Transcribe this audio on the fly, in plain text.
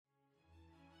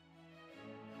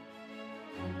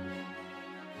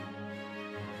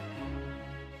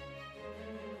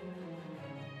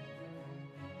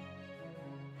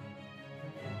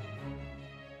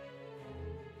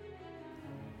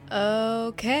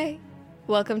Okay.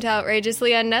 Welcome to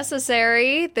Outrageously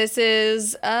Unnecessary. This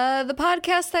is the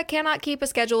podcast that cannot keep a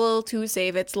schedule to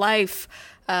save its life.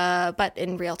 But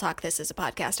in real talk, this is a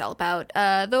podcast all about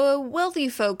the wealthy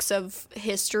folks of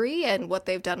history and what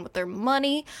they've done with their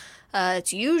money.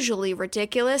 It's usually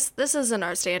ridiculous. This isn't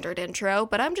our standard intro,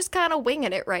 but I'm just kind of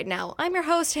winging it right now. I'm your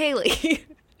host, Haley.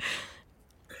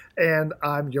 And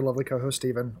I'm your lovely co-host,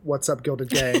 Steven. What's up, Gilded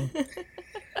Gang?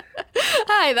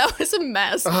 Hi, that was a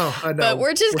mess. Oh, I know. But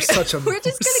we're such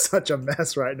a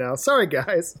mess right now. Sorry,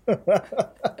 guys.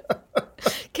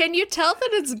 Can you tell that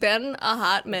it's been a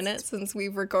hot minute since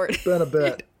we've recorded? Been a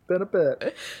bit.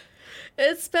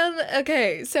 It's been,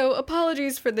 okay, so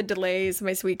apologies for the delays,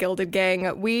 my sweet Gilded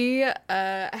Gang. We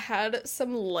had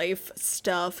some life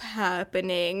stuff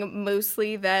happening,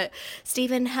 mostly that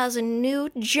Steven has a new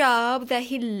job that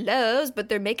he loves, but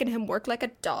they're making him work like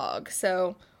a dog,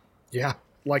 so... Yeah,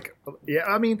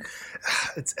 I mean,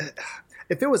 it's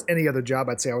if it was any other job,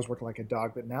 I'd say I was working like a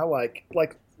dog, but now, like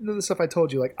the stuff I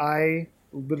told you, I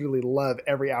literally love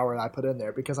every hour that I put in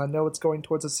there because I know it's going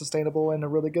towards a sustainable and a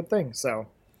really good thing, so...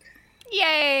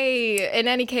 Yay! In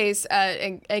any case,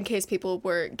 in case people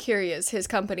were curious, his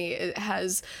company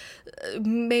has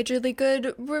majorly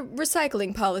good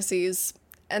recycling policies,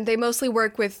 and they mostly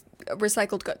work with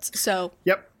recycled goods. So,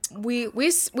 yep,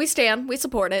 we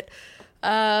support it.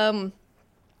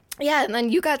 Yeah, and then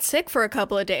you got sick for a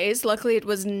couple of days. Luckily, it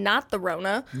was not the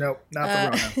Rona. Nope,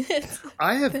 not the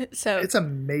Rona. It's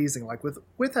amazing.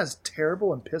 With as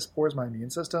terrible and piss poor as my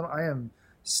immune system, I am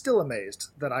still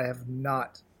amazed that I have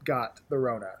not got the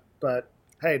Rona, but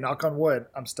hey, knock on wood,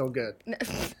 I'm still good.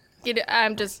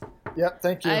 I'm just... Yep,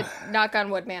 thank you. Knock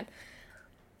on wood, man.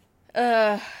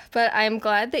 But I'm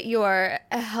glad that you are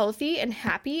healthy and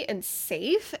happy and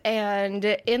safe, and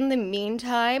in the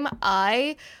meantime,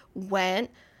 I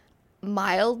went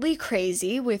mildly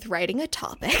crazy with writing a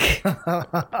topic.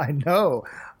 I know.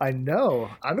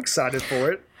 I'm excited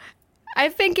for it.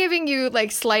 I've been giving you,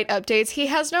 slight updates. He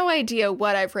has no idea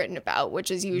what I've written about, which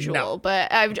is usual. No.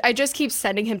 But I just keep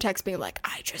sending him texts being like,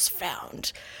 I just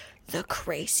found the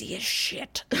craziest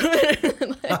shit.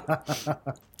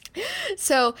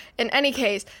 So, in any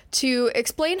case, to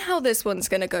explain how this one's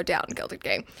going to go down, Gilded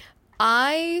Gang,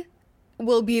 I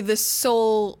will be the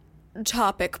sole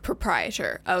topic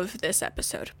proprietor of this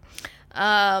episode.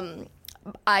 I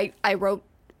wrote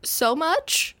so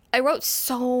much.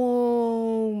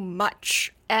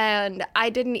 And I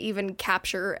didn't even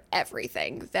capture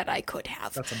everything that I could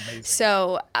have. That's amazing.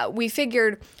 So we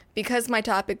figured because my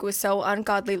topic was so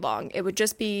ungodly long, it would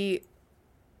just be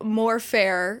more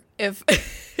fair if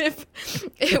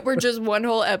it were just one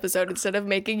whole episode instead of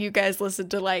making you guys listen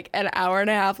to an hour and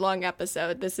a half long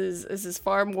episode. This is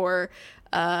far more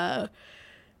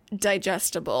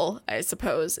digestible, I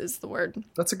suppose, is the word.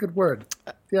 That's a good word.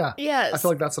 Yeah. Yes. I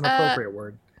feel like that's an appropriate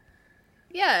word.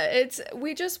 Yeah,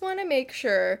 we just want to make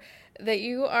sure that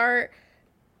you are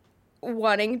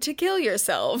wanting to kill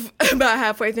yourself about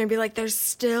halfway through and be like, there's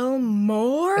still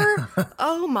more?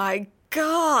 Oh my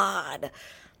God.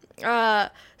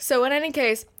 So in any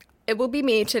case, it will be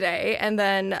me today, and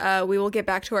then we will get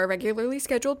back to our regularly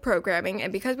scheduled programming.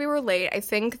 And because we were late, I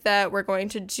think that we're going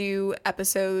to do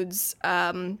episodes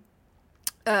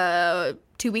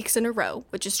 2 weeks in a row,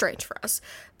 which is strange for us,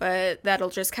 but that'll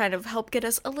just kind of help get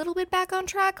us a little bit back on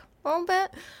track, a little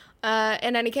bit.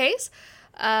 In any case,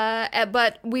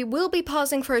 but we will be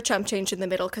pausing for a chump change in the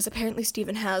middle because apparently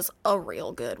Steven has a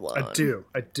real good one. I do.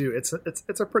 It's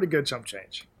a pretty good chump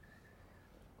change.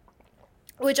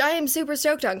 Which I am super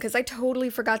stoked on because I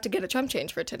totally forgot to get a chump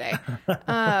change for today.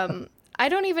 I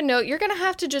don't even know. You're going to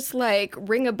have to just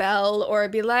ring a bell or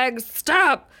be like,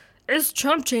 stop. It's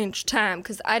chump change time,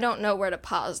 because I don't know where to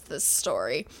pause this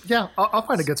story. Yeah, I'll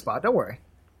find a good spot. Don't worry.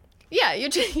 Yeah, you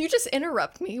just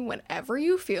interrupt me whenever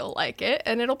you feel like it,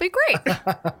 and it'll be great.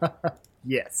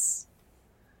 Yes.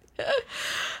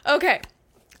 Okay,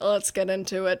 let's get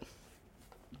into it.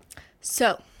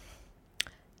 So,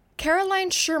 Caroline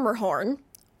Schermerhorn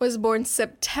was born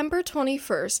September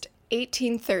 21st,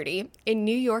 1830, in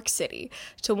New York City,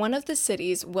 to one of the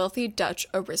city's wealthy Dutch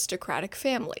aristocratic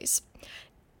families.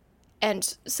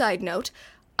 And, side note,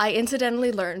 I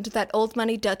incidentally learned that old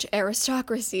money Dutch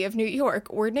aristocracy of New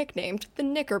York were nicknamed the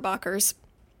Knickerbockers.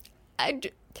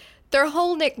 Their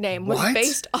whole nickname was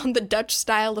based on the Dutch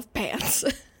style of pants.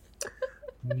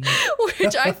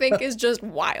 Which I think is just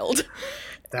wild.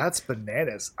 That's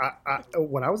bananas.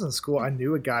 When I was in school, I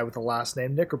knew a guy with the last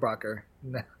name Knickerbocker.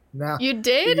 Now, you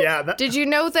did? Yeah. Did you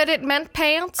know that it meant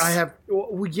pants? I have.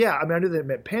 Well, yeah. I mean, I knew that it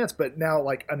meant pants, but now,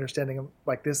 understanding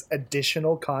this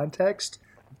additional context,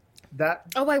 that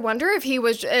Oh, I wonder if he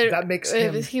was that makes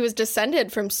him. if he was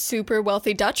descended from super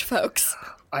wealthy Dutch folks.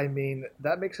 I mean,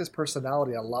 that makes his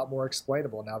personality a lot more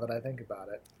explainable now that I think about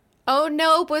it. Oh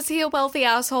no, was he a wealthy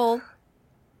asshole?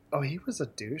 Oh, he was a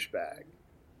douchebag.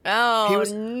 Oh, He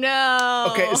was- no.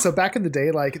 Okay, so back in the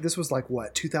day, like this was like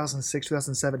what 2006,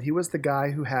 2007. He was the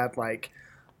guy who had like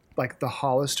the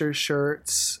Hollister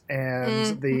shirts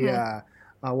and the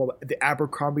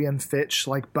Abercrombie and Fitch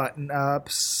like button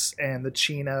ups and the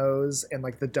chinos and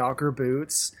like the Docker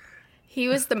boots. He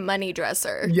was the money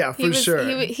dresser. Yeah, for sure.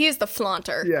 He is the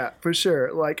flaunter. Yeah, for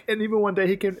sure. Like, and even one day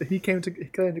he came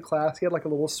to class. He had like a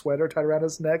little sweater tied around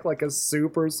his neck, like a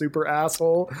super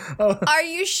asshole. Are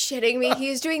you shitting me?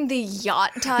 He's doing the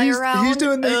yacht tie around. He's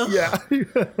doing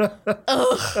the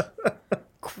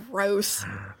Gross.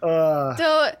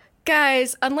 So,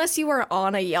 guys, unless you are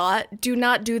on a yacht, do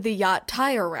not do the yacht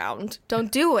tie around. Don't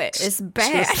do it. It's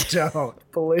bad. Just don't,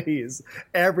 please.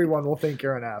 Everyone will think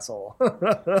you're an asshole.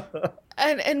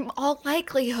 And in all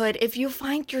likelihood, if you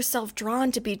find yourself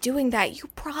drawn to be doing that, you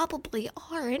probably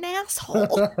are an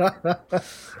asshole.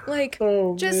 Like,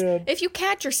 man. if you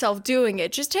catch yourself doing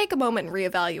it, just take a moment and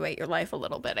reevaluate your life a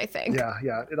little bit, I think.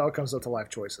 Yeah. It all comes up to life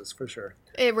choices, for sure.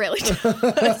 It really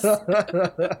does.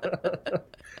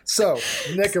 So,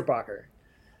 Knickerbocker.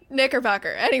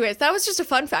 Knickerbocker. Anyways, that was just a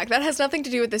fun fact. That has nothing to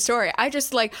do with the story. I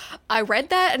read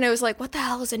that and I was like, what the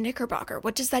hell is a Knickerbocker?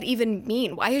 What does that even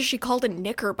mean? Why is she called a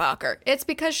Knickerbocker? It's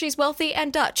because she's wealthy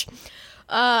and Dutch.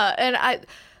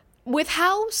 With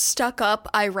how stuck up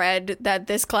I read that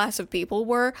this class of people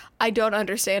were, I don't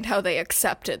understand how they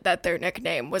accepted that their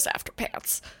nickname was after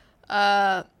pants.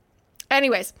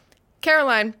 Anyways,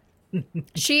 Caroline,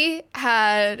 she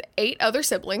had 8 other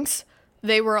siblings.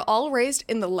 They were all raised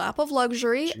in the lap of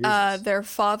luxury. Their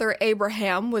father,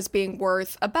 Abraham, was being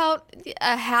worth about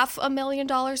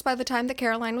 $500,000 by the time that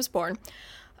Caroline was born,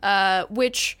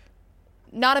 which,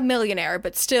 not a millionaire,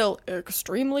 but still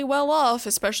extremely well off,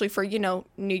 especially for, New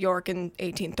York in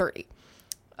 1830.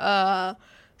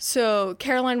 So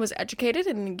Caroline was educated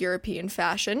in European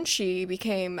fashion. She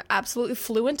became absolutely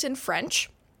fluent in French.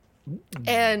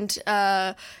 And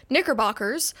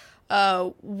Knickerbockers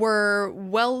were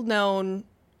well known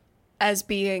as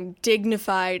being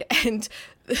dignified and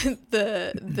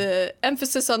the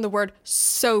emphasis on the word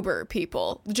sober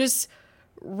people. Just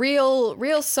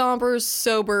real somber,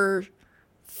 sober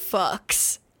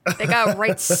fucks. They got a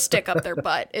right stick up their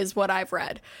butt is what I've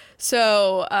read.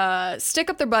 So stick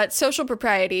up their butt, social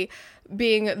propriety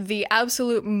being the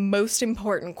absolute most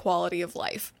important quality of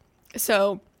life.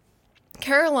 So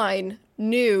Caroline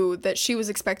knew that she was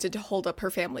expected to hold up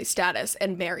her family status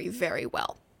and marry very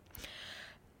well.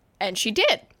 And she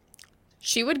did.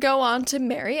 She would go on to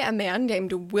marry a man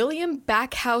named William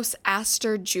Backhouse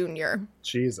Astor Jr.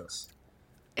 Jesus.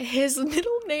 His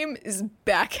middle name is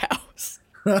Backhouse.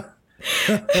 like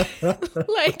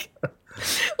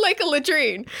a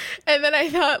latrine. And then I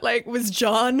thought, was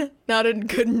John not a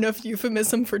good enough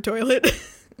euphemism for toilet?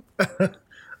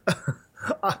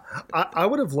 I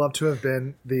would have loved to have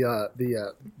been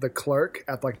the clerk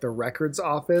at the records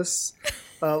office,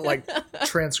 and the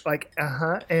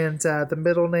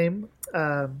middle name,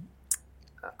 I'm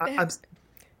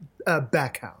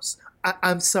Backhouse.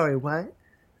 I'm sorry, what?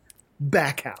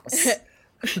 Backhouse.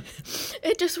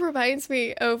 It just reminds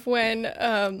me of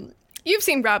when you've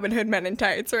seen Robin Hood Men in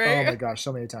Tights, right? Oh my gosh,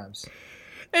 so many times.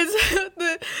 It's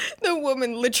the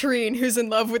woman Latrine who's in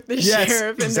love with the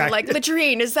sheriff, and they're like,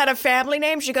 Latrine, is that a family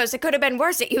name? She goes, it could have been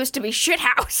worse. It used to be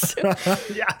Shithouse.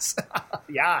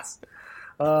 Yes.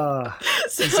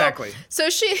 Exactly. So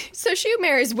she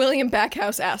marries William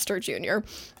Backhouse Astor Jr.,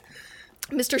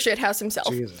 Mr. Shithouse himself.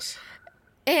 Jesus.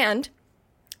 And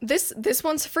this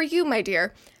one's for you, my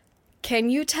dear. Can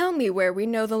you tell me where we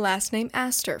know the last name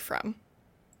Astor from?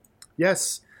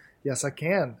 Yes, I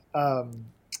can.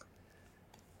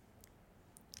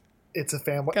 It's a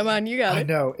family. Come on, you got it. I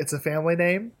know. It's a family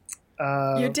name.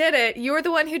 You did it. You were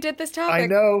the one who did this topic. I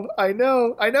know.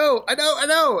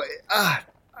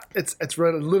 It's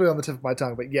literally on the tip of my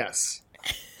tongue, but yes.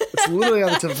 It's literally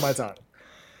on the tip of my tongue.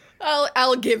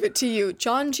 I'll give it to you.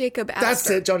 John Jacob Astor. That's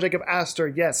it. John Jacob Astor.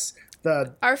 Yes.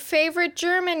 Our favorite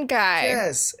German guy.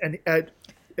 Yes. And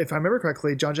if I remember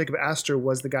correctly, John Jacob Astor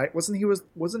was the guy. Wasn't he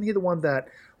the one that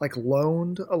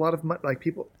loaned a lot of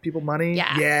people money?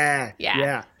 Yeah.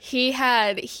 Yeah.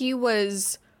 He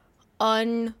was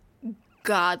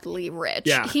ungodly rich.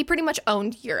 Yeah. He pretty much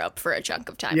owned Europe for a chunk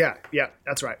of time. Yeah.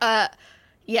 That's right.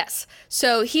 Yes.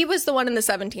 So he was the one in the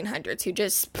 1700s who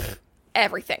just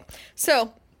everything.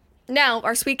 So now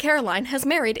our sweet Caroline has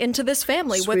married into this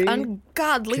family with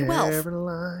ungodly wealth.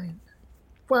 Caroline.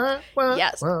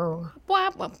 Yes.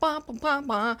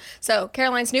 So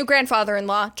Caroline's new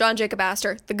grandfather-in-law, John Jacob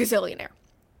Astor, the gazillionaire.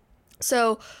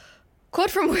 So,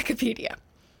 quote from Wikipedia.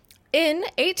 In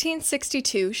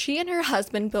 1862, she and her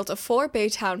husband built a 4-bay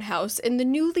townhouse in the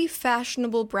newly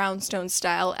fashionable brownstone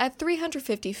style at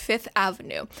 350 Fifth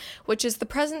Avenue, which is the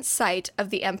present site of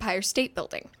the Empire State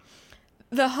Building.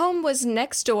 The home was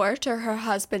next door to her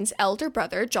husband's elder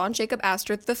brother, John Jacob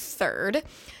Astor III.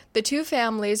 The two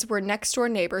families were next-door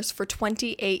neighbors for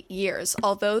 28 years,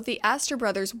 although the Astor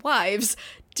brothers' wives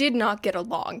did not get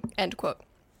along, end quote.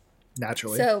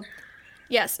 Naturally. So,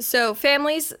 yes, so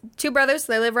families, two brothers,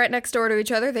 they live right next door to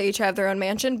each other. They each have their own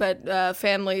mansion, but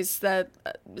families that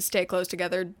stay close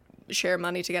together share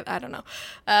money together. I don't know.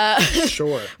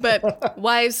 Sure. But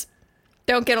wives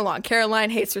don't get along. Caroline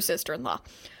hates her sister-in-law.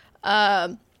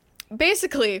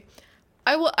 Basically,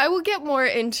 I will get more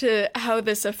into how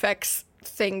this affects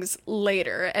things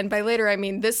later, and by later I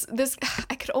mean this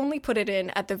I could only put it in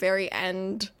at the very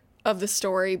end of the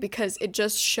story because it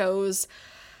just shows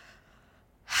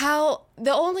how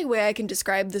the only way I can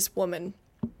describe this woman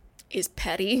is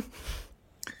petty.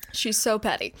 She's so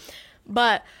petty.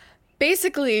 But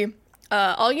basically,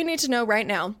 all you need to know right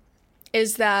now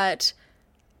is that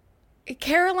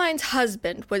Caroline's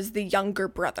husband was the younger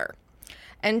brother.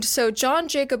 And so John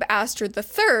Jacob Astor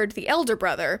III, the elder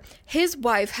brother, his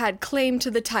wife had claim to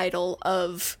the title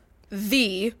of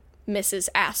the Mrs.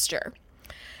 Astor.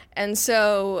 And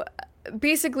so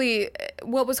basically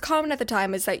what was common at the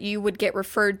time is that you would get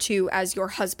referred to as your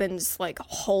husband's like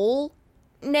whole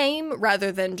name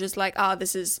rather than just like,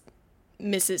 this is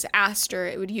Mrs. Astor.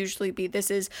 It would usually be,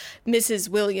 this is Mrs.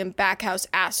 William Backhouse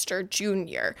Astor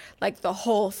Jr., like the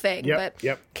whole thing.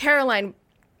 Yep. Caroline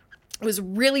was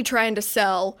really trying to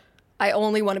sell, I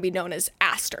only want to be known as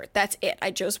Astor. That's it.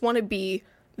 I just want to be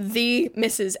the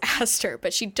Mrs. Astor.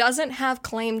 But she doesn't have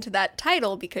claim to that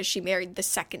title because she married the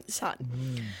second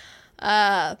son.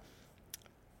 But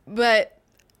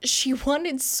she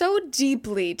wanted so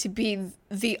deeply to be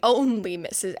the only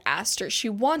Mrs. Astor. She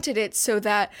wanted it so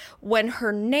that when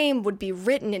her name would be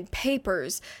written in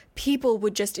papers, people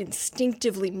would just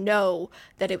instinctively know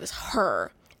that it was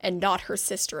her and not her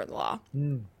sister-in-law.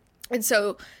 And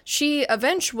so she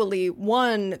eventually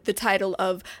won the title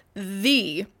of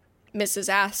the Mrs.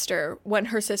 Astor when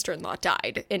her sister-in-law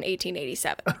died in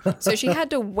 1887. So she had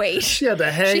to wait. She had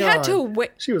to hang on. She had to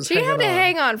wait. She had to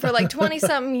hang on for like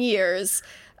 20-something years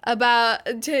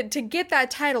to get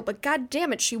that title. But god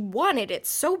damn it, she wanted it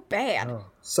so bad. Oh,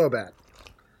 so bad.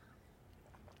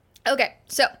 Okay,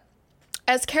 so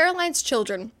as Caroline's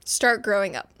children start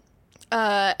growing up,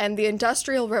 and the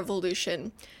Industrial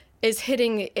Revolution is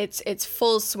hitting its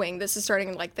full swing. This is starting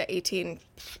in like the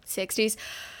 1860s.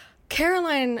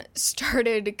 Caroline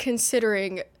started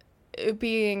considering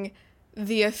being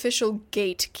the official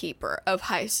gatekeeper of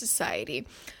high society.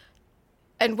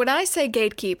 And when I say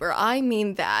gatekeeper, I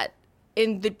mean that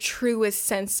in the truest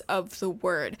sense of the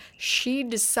word. She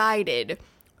decided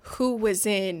who was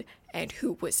in and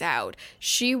who was out.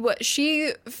 She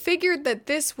figured that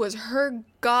this was her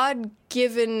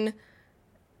God-given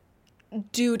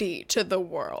duty to the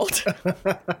world.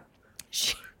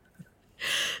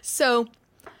 So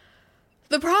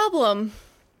the problem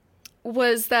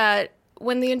was that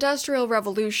when the Industrial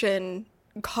Revolution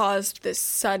caused this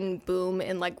sudden boom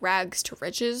in like rags to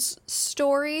riches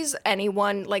stories,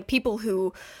 anyone, like people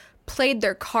who played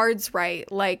their cards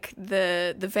right, like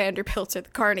the Vanderbilts or the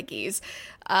Carnegies,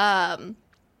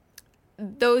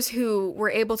 those who were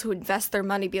able to invest their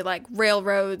money, be like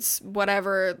railroads,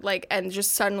 whatever, like, and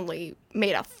just suddenly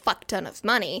made a fuck ton of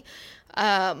money.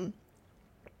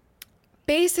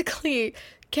 Basically,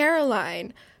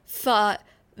 Caroline thought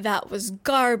that was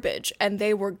garbage, and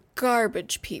they were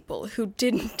garbage people who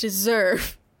didn't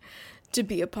deserve to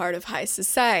be a part of high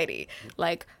society.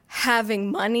 Like,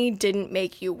 having money didn't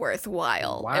make you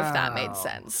worthwhile, if that made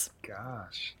sense.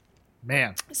 Gosh.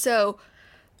 Man. So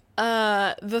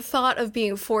the thought of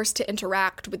being forced to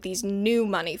interact with these new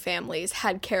money families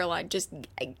had Caroline just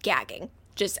gagging.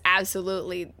 Just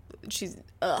absolutely, she's,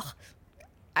 I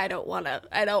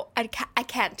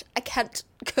can't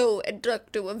go and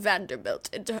talk to a Vanderbilt.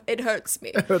 It hurts me.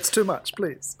 It hurts too much,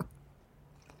 please.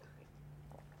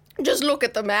 Just look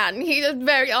at the man. He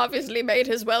very obviously made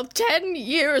his wealth 10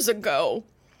 years ago.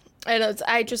 And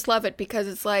I just love it because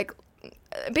it's like,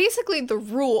 basically the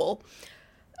rule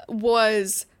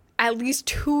was at least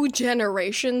 2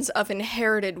 generations of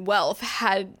inherited wealth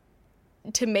had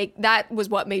to make, that was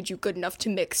what made you good enough to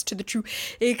mix to the true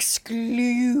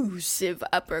exclusive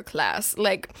upper class.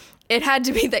 Like, it had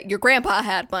to be that your grandpa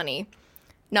had money,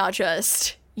 not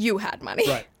just you had money.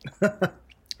 Right.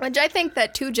 Which I think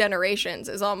that 2 generations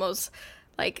is almost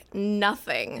like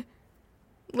nothing.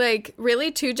 Like,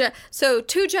 really? So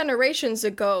 2 generations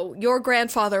ago, your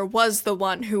grandfather was the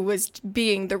one who was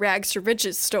being the rags to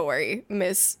riches story,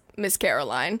 Miss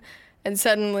Caroline. And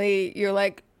suddenly you're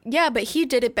like, yeah, but he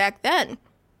did it back then.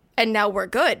 And now we're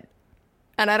good.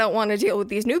 And I don't want to deal with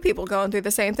these new people going through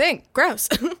the same thing. Gross.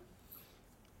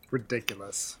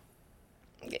 Ridiculous.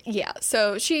 Yeah,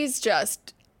 so she's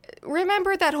just...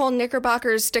 Remember that whole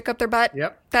Knickerbockers stick up their butt?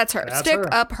 Yep. That's her.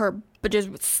 But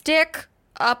just stick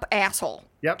up asshole.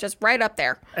 Yep. Just right up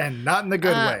there. And not in the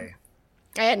good way.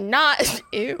 And not...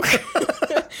 Ew.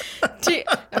 Gee,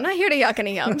 I'm not here to yuck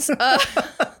any yums.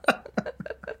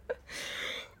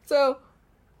 So...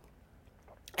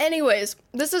 Anyways,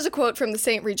 this is a quote from the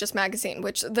St. Regis magazine,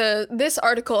 which this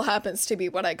article happens to be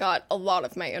what I got a lot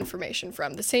of my information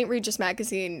from. The St. Regis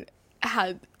magazine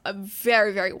had a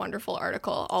very, very wonderful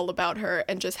article all about her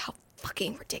and just how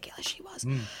fucking ridiculous she was.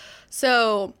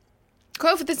 So,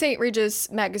 quote for the St.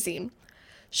 Regis magazine.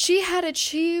 She had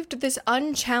achieved this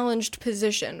unchallenged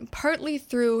position partly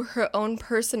through her own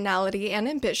personality and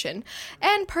ambition,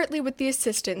 and partly with the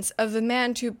assistance of the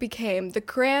man who became the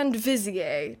Grand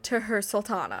Vizier to her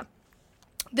Sultana.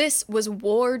 This was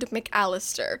Ward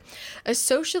McAllister, a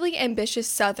socially ambitious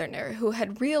Southerner who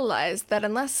had realized that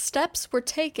unless steps were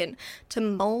taken to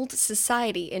mold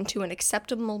society into an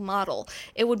acceptable model,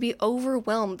 it would be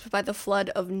overwhelmed by the flood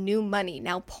of new money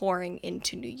now pouring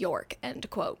into New York, end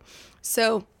quote.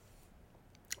 So,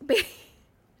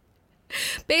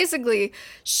 basically,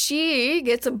 she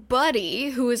gets a buddy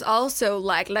who is also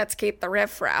like, let's keep the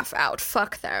riffraff out,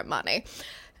 fuck their money.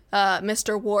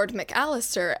 Mr. Ward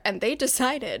McAllister, and they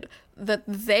decided that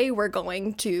they were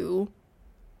going to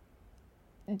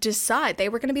decide. They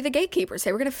were going to be the gatekeepers.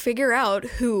 They were going to figure out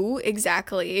who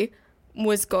exactly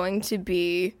was going to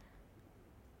be...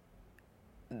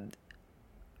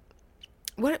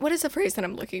 What is the phrase that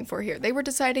I'm looking for here? They were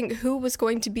deciding who was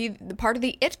going to be the part of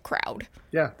the it crowd.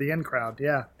 Yeah, the in crowd.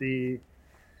 Yeah,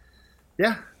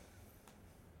 Yeah.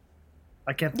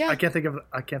 I can't think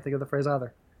of the phrase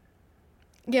either.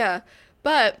 Yeah,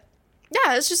 but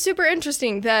yeah, it's just super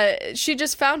interesting that she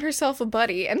just found herself a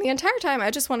buddy, and the entire time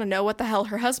I just want to know what the hell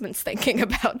her husband's thinking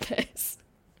about this.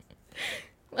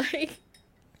 Like,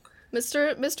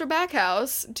 Mr.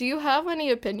 Backhouse, do you have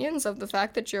any opinions of the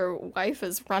fact that your wife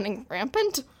is running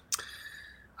rampant?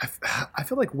 I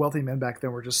feel like wealthy men back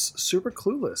then were just super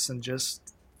clueless and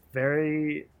just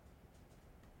very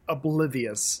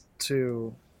oblivious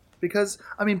to, because,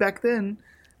 I mean, back then,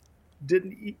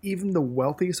 didn't even the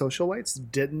wealthy socialites,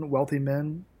 didn't wealthy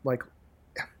men, like,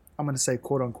 I'm going to say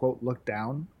quote unquote, look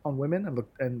down on women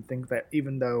and think that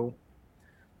even though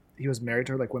he was married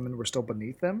to her, like, women were still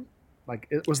beneath them? Like,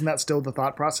 wasn't that still the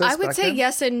thought process? I would say then?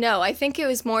 Yes and no. I think it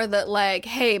was more that, like,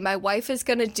 hey, my wife is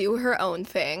going to do her own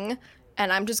thing,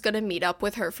 and I'm just going to meet up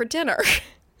with her for dinner.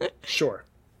 Sure.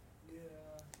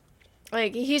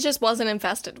 Like, he just wasn't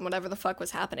invested in whatever the fuck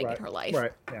was happening in her life.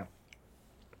 Right, yeah.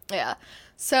 Yeah.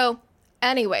 So,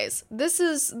 anyways, this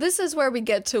is where we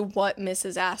get to what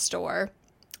Mrs. Astor,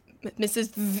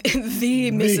 Mrs.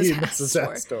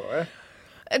 Astor.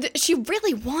 She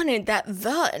really wanted that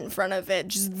 "the" in front of it,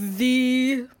 just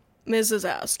the Mrs.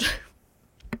 Astor.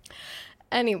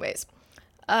 Anyways,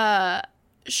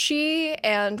 she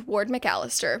and Ward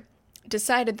McAllister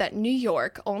decided that New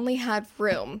York only had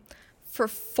room for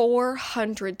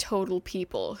 400 total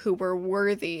people who were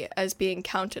worthy as being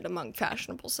counted among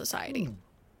fashionable society.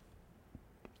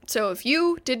 So if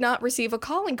you did not receive a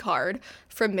calling card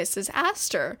from Mrs.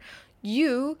 Astor,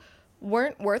 you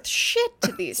weren't worth shit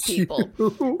to these people.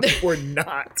 You were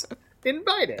not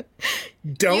invited.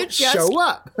 Don't show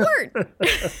up. Weren't.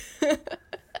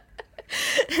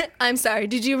 I'm sorry,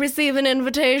 did you receive an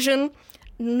invitation?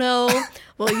 No.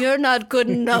 Well, you're not good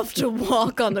enough to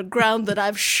walk on the ground that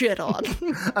I've shit on.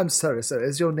 I'm sorry, sir.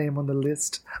 Is your name on the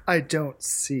list? I don't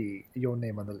see your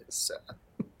name on the list, sir.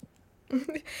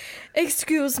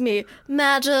 Excuse me,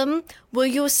 madam, were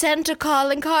you sent a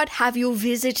calling card? Have you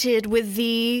visited with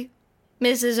the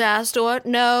Mrs. Astor?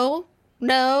 No,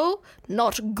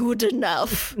 not good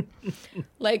enough.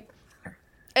 Like,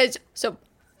 so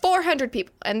 400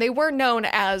 people, and they were known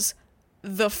as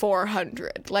the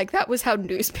 400. Like, that was how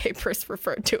newspapers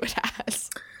referred to it as.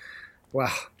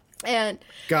 Wow. And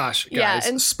gosh, guys, yeah,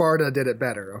 and Sparta did it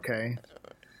better, okay?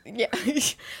 Yeah.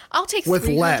 I'll take with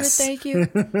 300, less. Thank you.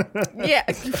 Yeah.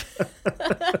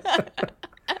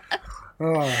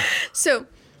 Oh. So,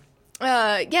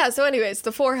 so anyways,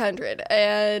 the 400,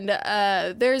 and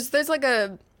there's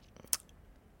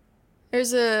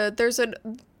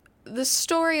the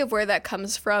story of where that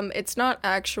comes from, it's not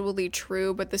actually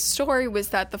true, but the story was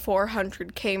that the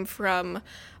 400 came from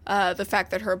the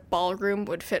fact that her ballroom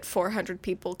would fit 400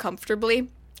 people comfortably,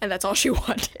 and that's all she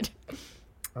wanted.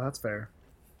 Oh, that's fair.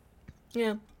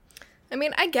 Yeah. I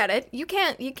mean, I get it. You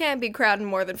can't be crowding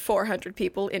more than 400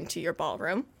 people into your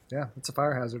ballroom. Yeah, it's a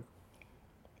fire hazard.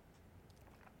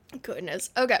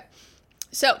 Goodness. Okay.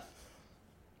 So,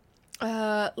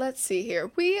 let's see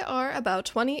here. We are about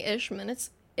 20-ish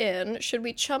minutes in. Should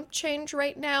we chump change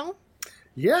right now?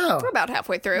 Yeah. We're about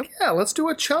halfway through. Yeah, let's do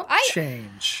a chump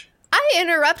change. I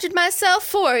interrupted myself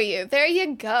for you. There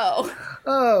you go.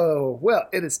 Oh, well,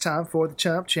 it is time for the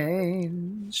chump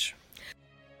change.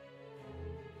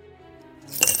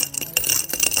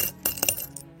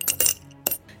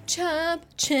 Chump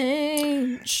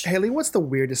change. Haley, what's the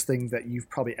weirdest thing that you've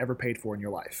probably ever paid for in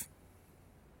your life?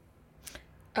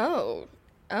 Oh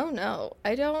no.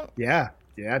 I don't. Yeah,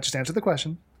 just answer the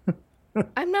question.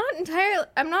 I'm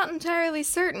not entirely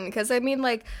certain, because I mean,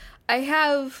 like, I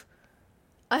have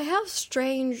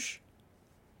strange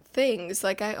things.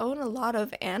 Like, I own a lot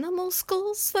of animal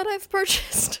skulls that I've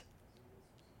purchased.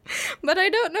 But I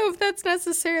don't know if that's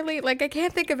necessarily, like, I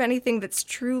can't think of anything that's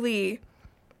truly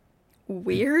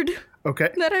weird. Okay.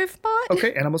 That I've bought.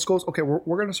 Okay, animal skulls. Okay,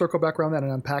 we're going to circle back around that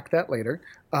and unpack that later.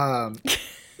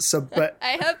 But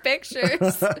I have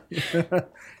pictures.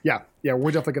 yeah,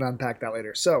 we're definitely going to unpack that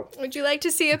later. So, Would you like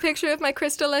to see a picture of my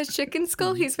crystallized chicken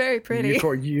skull? He's very pretty.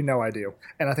 you know I do.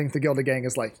 And I think the Gilded Gang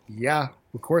is like, yeah,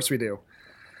 of course we do.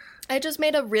 I just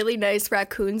made a really nice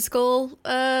raccoon skull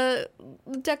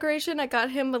decoration. I got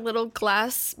him a little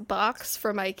glass box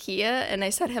from IKEA, and I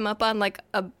set him up on, like,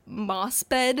 a moss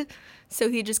bed, so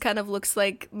he just kind of looks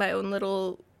like my own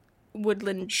little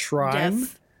woodland shrine.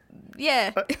 Death.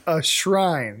 Yeah. A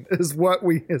shrine is what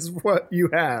you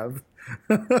have.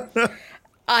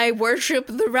 I worship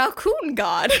the raccoon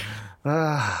god.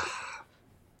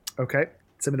 Okay,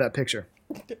 send me that picture.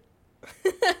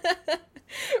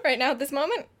 Right now at this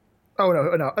moment? Oh,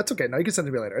 no, it's okay. No, you can send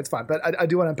it to me later. It's fine. But I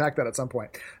do want to unpack that at some point.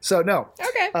 So, no.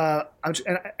 Okay. I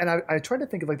tried to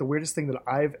think of, like, the weirdest thing that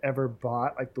I've ever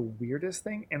bought, like, the weirdest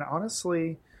thing. And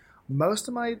honestly, most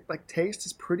of my, like, taste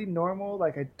is pretty normal.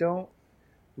 Like, I don't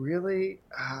really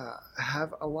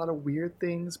have a lot of weird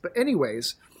things. But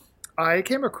anyways, I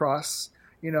came across,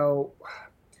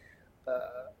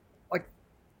 like,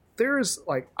 there's,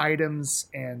 like, items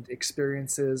and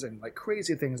experiences and, like,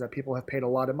 crazy things that people have paid a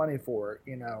lot of money for,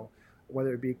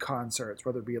 whether it be concerts,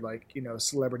 whether it be, like,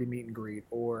 celebrity meet and greet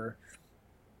or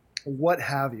what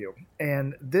have you.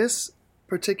 And this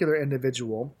particular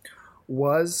individual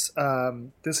was,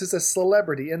 this is a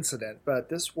celebrity incident, but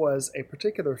this was a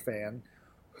particular fan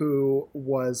who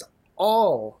was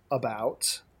all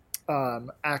about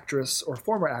actress or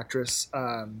former actress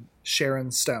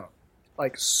Sharon Stone.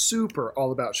 Like, super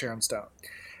all about Sharon Stone.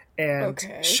 And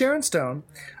Okay. Sharon Stone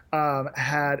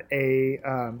had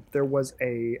there was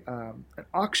an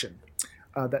auction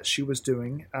that she was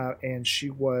doing, and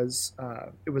it was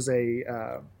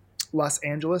a Los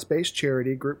Angeles-based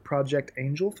charity group, Project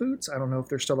Angel Foods. I don't know if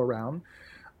they're still around,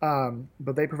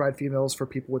 but they provide females for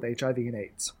people with HIV and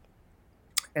AIDS.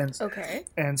 And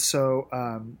so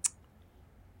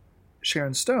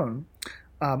Sharon Stone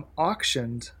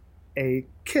auctioned a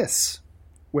kiss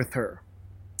with her.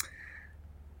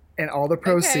 And all the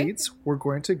proceeds were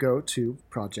going to go to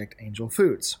Project Angel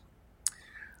Foods.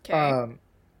 Okay.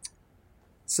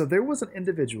 So there was an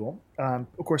individual, of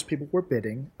course people were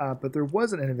bidding, but there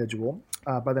was an individual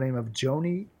by the name of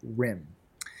Joni Rim.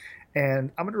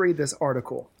 And I'm going to read this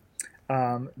article.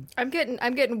 I'm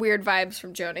getting weird vibes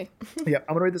from Joni. Yeah,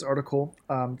 I'm gonna read this article.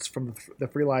 It's from the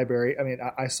Free Library. I mean,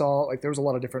 I saw, like, there was a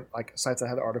lot of different, like, sites that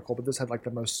had the article, but this had, like,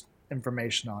 the most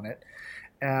information on it.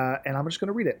 And I'm just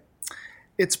gonna read it.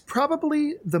 It's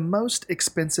probably the most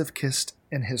expensive kiss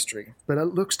in history, but it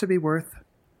looks to be worth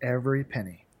every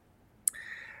penny.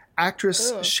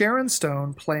 Actress Sharon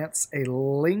Stone plants a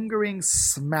lingering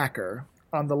smacker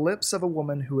on the lips of a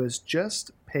woman who has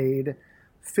just paid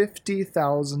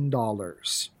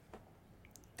 $50,000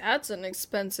 That's an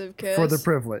expensive kiss. for the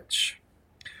privilege.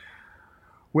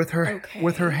 With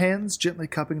her hands gently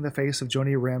cupping the face of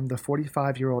Joni Rim, the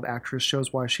 45-year-old actress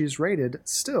shows why she's rated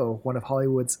still one of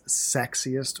Hollywood's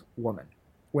sexiest women.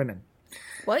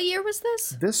 What year was this?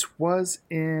 This was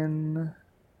in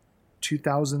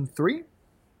 2003.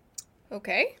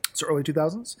 Okay. So early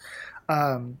 2000s.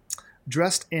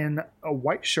 Dressed in a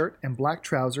white shirt and black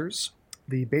trousers,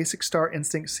 the basic star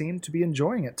instinct seemed to be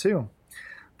enjoying it too.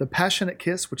 The passionate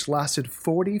kiss, which lasted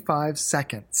 45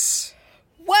 seconds,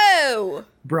 Whoa!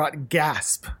 brought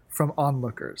gasp from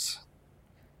onlookers.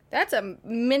 That's a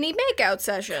mini makeout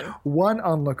session. One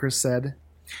onlooker said,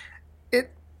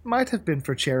 "It might have been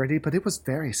for charity, but it was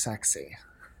very sexy."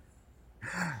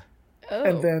 Oh,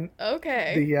 And then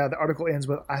okay. the article ends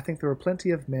with, "I think there were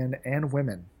plenty of men and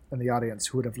women in the audience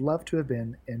who would have loved to have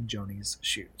been in Joni's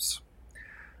shoes."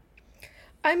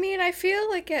 I mean, I feel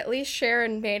like at least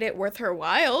Sharon made it worth her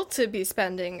while to be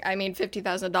spending. I mean,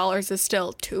 $50,000 is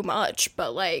still too much,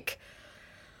 but like,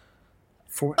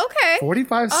 okay,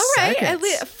 45 all right, seconds. at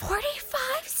least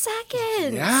 45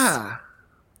 seconds. Yeah.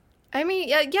 I mean,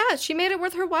 yeah, she made it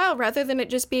worth her while rather than it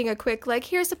just being a quick like,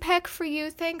 here's a peck for you,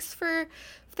 thanks for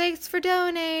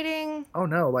donating. Oh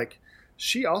no, like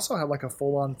she also had like a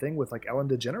full-on thing with like Ellen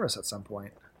DeGeneres at some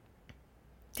point.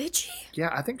 Did she?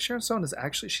 Yeah, I think Sharon Stone is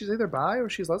actually, she's either bi or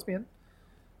she's lesbian.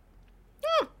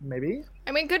 Maybe.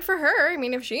 I mean, good for her. I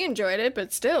mean, if she enjoyed it,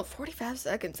 but still, 45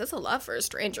 seconds, that's a lot for a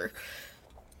stranger.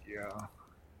 Yeah.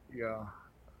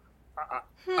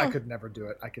 I could never do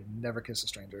it. I could never kiss a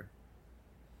stranger.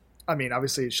 I mean,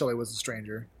 obviously, Shelley was a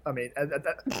stranger. I mean,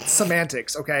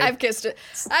 semantics, okay? I've kissed a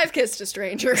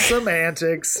stranger.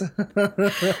 Semantics.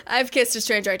 I've kissed a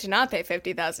stranger I did not pay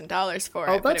 $50,000 for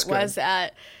Oh, it, but that's it was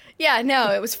at... Yeah,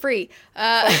 no, it was free.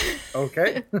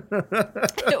 Okay.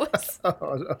 It was...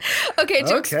 Okay,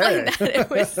 to explain that, it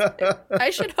was...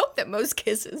 I should hope that most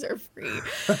kisses are free.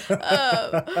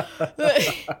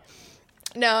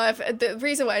 No, the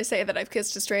reason why I say that I've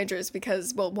kissed a stranger is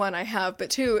because, well, one, I have, but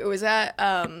two, it was at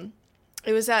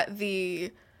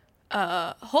the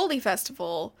Holy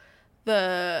Festival,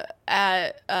 at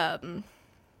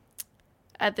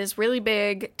this really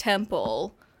big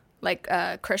temple, like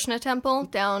Krishna temple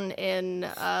down in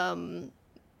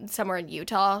somewhere in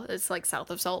Utah. It's like south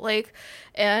of Salt Lake,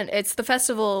 and it's the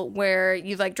festival where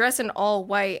you like dress in all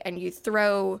white and you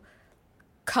throw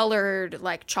colored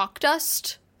like chalk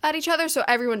dust at each other, so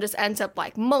everyone just ends up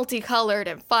like multicolored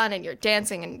and fun, and you're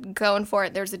dancing and going for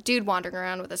it. There's a dude wandering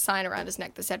around with a sign around his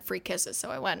neck that said free kisses, so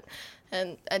I went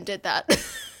and did that.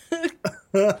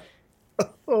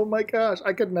 Oh my gosh,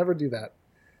 I could never do that.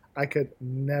 I could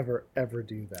never ever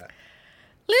do that.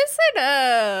 Listen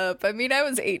up. I mean, I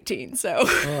was 18, so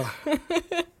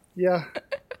Yeah.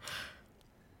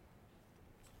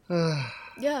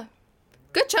 yeah,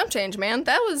 good chump change, man.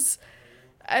 That was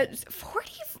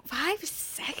 45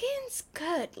 seconds.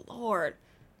 Good lord.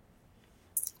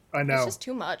 I know. It's just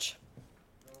too much.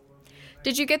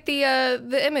 Did you get the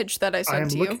image that I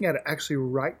sent to you? I'm looking at it actually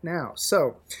right now.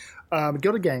 So,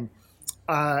 Gilded Gang,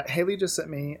 Haley just sent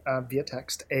me via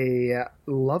text a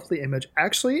lovely image.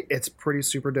 Actually, it's pretty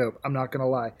super dope. I'm not gonna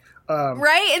lie.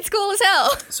 Right? It's cool as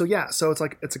hell. So yeah, so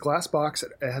it's a glass box.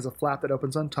 It has a flap that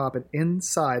opens on top, and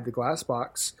inside the glass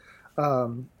box,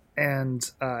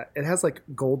 and it has like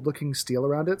gold-looking steel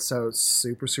around it. So it's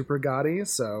super super gaudy.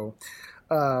 So,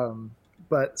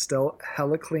 but still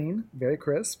hella clean, very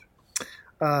crisp.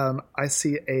 I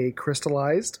see a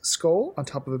crystallized skull on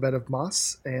top of a bed of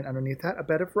moss, and underneath that, a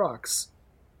bed of rocks.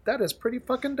 That is pretty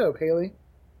fucking dope, Haley.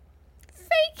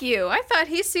 Thank you. I thought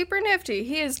he's super nifty.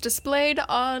 He is displayed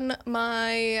on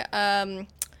my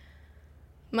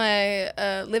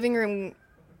living room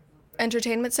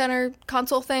entertainment center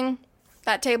console thing,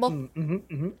 that table.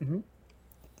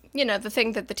 You know, the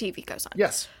thing that the TV goes on.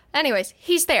 Yes. Anyways,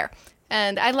 he's there.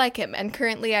 And I like him. And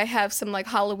currently I have some like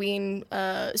Halloween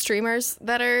streamers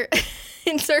that are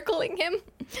encircling him.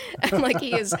 And like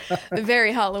he is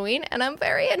very Halloween and I'm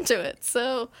very into it.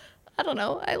 So I don't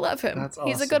know. I love him. That's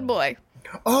He's a awesome. good boy.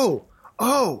 Oh.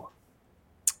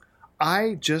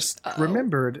 I just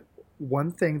remembered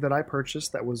one thing that I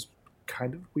purchased that was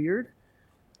kind of weird.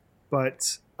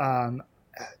 But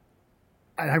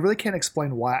and I really can't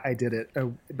explain why I did it,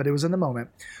 but it was in the moment.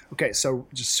 Okay, so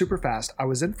just super fast. I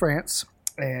was in France,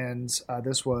 and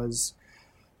this was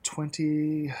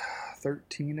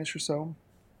 2013-ish or so.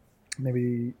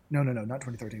 Maybe, no, not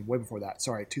 2013, way before that.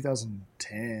 Sorry,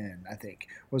 2010, I think,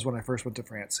 was when I first went to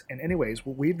France. And anyways,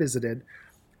 what we visited,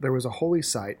 there was a holy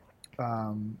site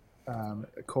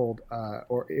called,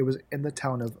 or it was in the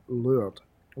town of Lourdes,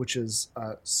 which is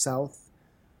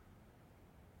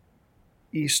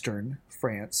southeastern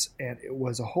France, and it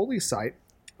was a holy site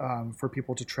for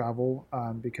people to travel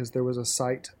because there was a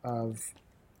site of,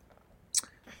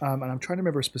 and I'm trying to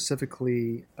remember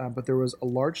specifically, but there was a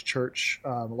large church,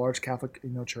 a large Catholic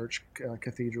church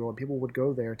cathedral, and people would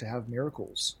go there to have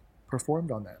miracles performed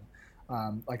on them.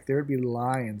 Like there would be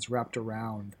lions wrapped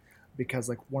around because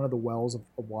like one of the wells of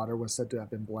water was said to have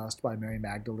been blessed by Mary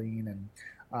Magdalene, and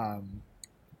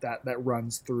that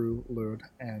runs through Lourdes,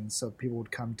 and so people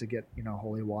would come to get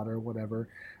holy water or whatever.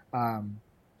 And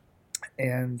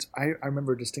I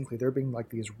remember distinctly there being like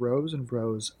these rows and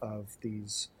rows of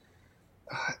these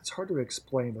it's hard to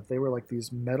explain, but they were like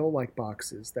these metal like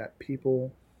boxes that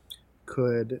people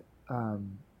could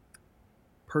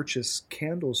purchase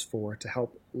candles for to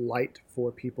help light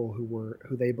for people who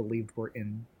they believed were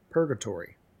in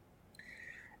purgatory.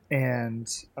 And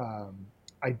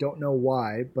I don't know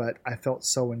why, but I felt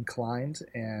so inclined,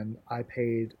 and I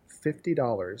paid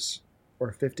 $50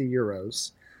 or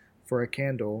 €50 for a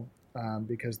candle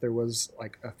because there was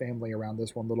like a family around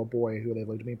this one little boy who they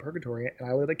lived to be in purgatory, and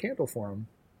I lit a candle for him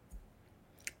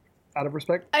out of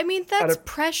respect. I mean, that's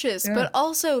precious, but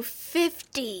also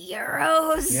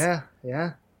 €50. Yeah.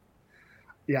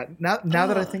 Now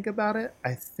that I think about it,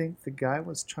 I think the guy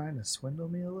was trying to swindle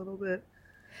me a little bit.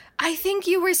 I think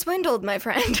you were swindled, my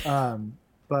friend.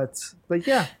 But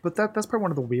that's probably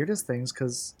one of the weirdest things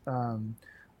because,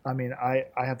 I mean, I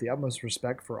have the utmost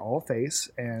respect for all faiths,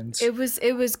 and it was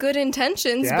good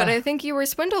intentions, but I think you were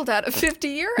swindled out of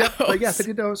 €50. But yeah,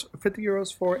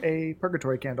 €50 for a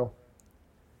purgatory candle.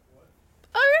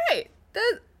 All right,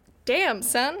 damn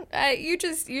son, you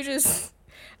just.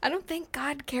 I don't think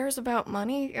God cares about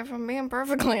money, if I'm being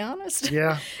perfectly honest.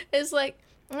 Yeah. It's like,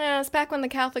 it's back when the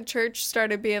Catholic Church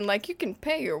started being like, you can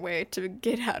pay your way to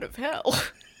get out of hell.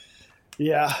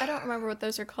 Yeah. I don't remember what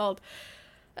those are called.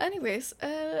 Anyways,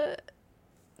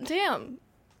 damn.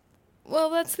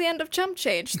 Well, that's the end of Chump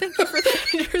Change. Thank you for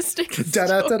that interesting story.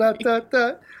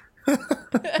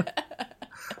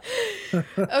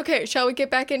 Okay, shall we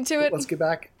get back into it? Let's get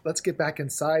back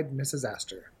inside Mrs.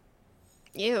 Astor.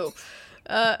 Ew.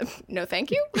 No,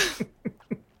 thank you.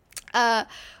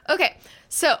 Okay,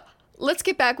 so let's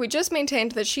get back. We just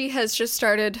maintained that she has just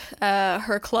started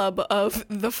her club of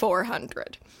the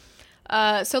 400.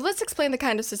 So let's explain the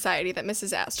kind of society that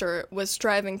Mrs. Astor was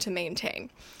striving to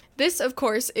maintain. This, of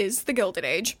course, is the Gilded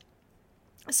Age,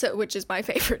 which is my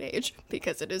favorite age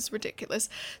because it is ridiculous.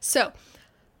 So,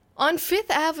 on Fifth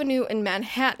Avenue in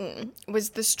Manhattan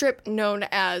was the strip known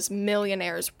as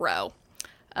Millionaire's Row.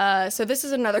 So this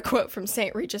is another quote from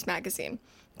St. Regis magazine.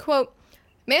 Quote,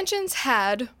 mansions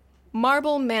had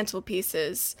marble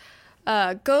mantelpieces,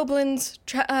 Gobelins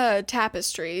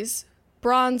tapestries,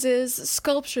 bronzes,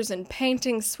 sculptures and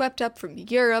paintings swept up from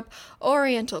Europe,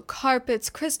 oriental carpets,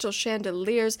 crystal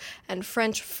chandeliers, and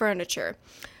French furniture.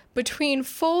 Between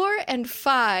 4 and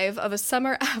 5 of a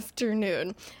summer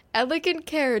afternoon, elegant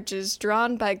carriages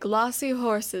drawn by glossy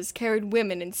horses carried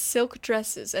women in silk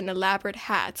dresses and elaborate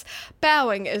hats,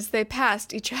 bowing as they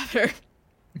passed each other.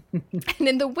 And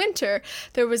in the winter,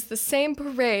 there was the same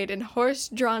parade in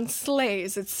horse-drawn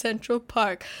sleighs at Central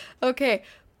Park. Okay,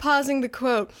 pausing the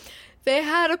quote. They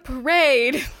had a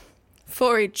parade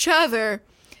for each other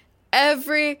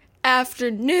every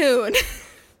afternoon.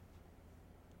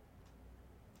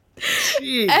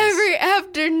 Jeez. Every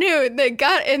afternoon, they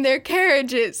got in their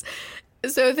carriages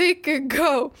so they could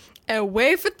go and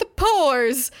wave at the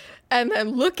pores and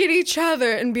then look at each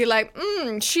other and be like,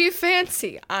 she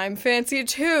fancy. I'm fancy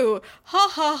too. Ha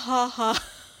ha ha ha.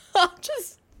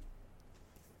 Just.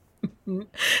 They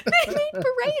made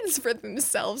parades for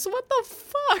themselves. What the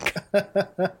fuck?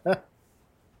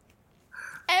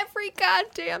 Every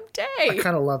goddamn day. I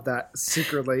kind of love that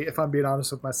secretly, if I'm being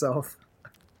honest with myself.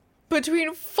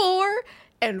 Between 4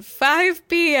 and 5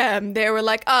 p.m., they were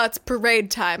like, it's parade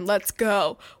time. Let's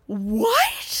go.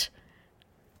 What?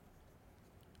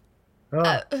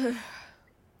 I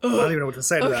don't even know what to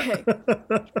say to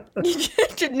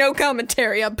that. No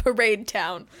commentary on Parade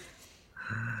Town.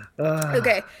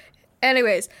 Okay.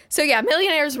 Anyways, so yeah,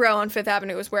 Millionaire's Row on Fifth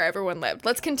Avenue is where everyone lived.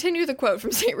 Let's continue the quote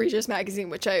from St. Regis magazine,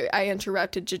 which I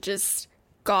interrupted to just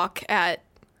gawk at.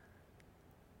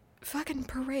 Fucking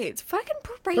parades.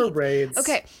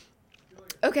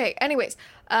 Okay, anyways.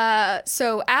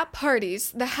 So at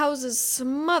parties, the houses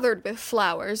smothered with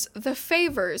flowers, the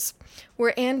favors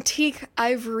were antique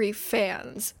ivory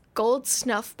fans, gold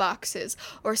snuff boxes,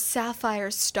 or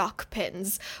sapphire stock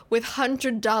pins with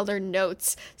 $100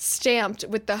 notes stamped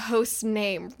with the host's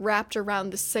name wrapped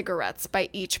around the cigarettes by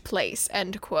each place,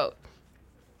 end quote.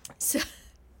 So,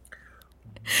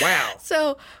 wow.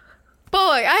 So, boy,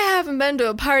 I haven't been to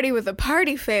a party with a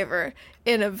party favor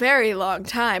in a very long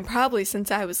time, probably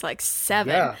since I was like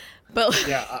 7. Yeah. But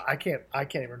yeah, I can't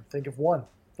even think of one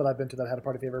that I've been to that had a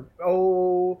party favor.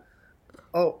 Oh,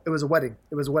 it was a wedding.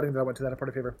 It was a wedding that I went to that had a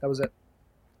party favor. That was it.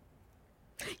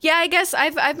 Yeah, I guess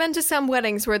I've been to some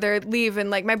weddings where they're leaving.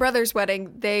 Like my brother's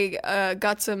wedding, they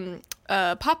got some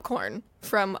popcorn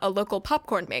from a local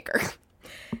popcorn maker.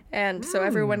 And so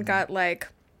everyone got like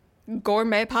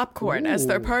gourmet popcorn as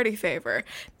their party favor.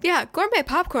 Yeah, gourmet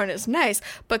popcorn is nice,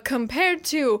 but compared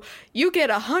to you get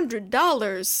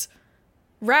 $100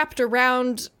 wrapped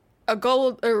around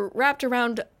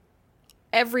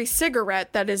every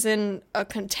cigarette that is in a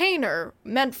container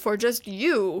meant for just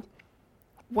you.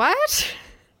 What?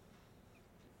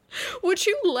 Would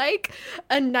you like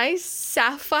a nice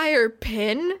sapphire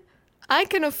pin? I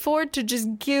can afford to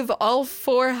just give all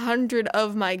 400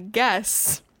 of my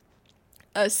guests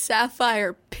a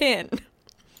sapphire pin.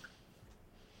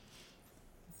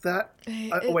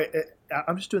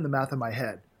 I'm just doing the math in my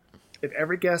head. If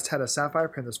every guest had a sapphire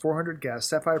pin, there's 400 guests,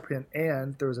 sapphire pin,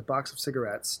 and there was a box of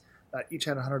cigarettes that each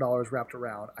had $100 wrapped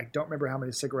around. I don't remember how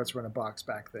many cigarettes were in a box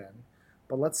back then,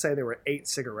 but let's say there were 8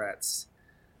 cigarettes.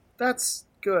 That's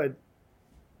good.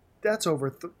 That's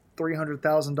over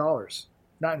 $300,000,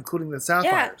 not including the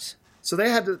sapphires. Yeah. So they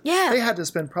had to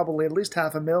spend probably at least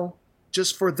 $500,000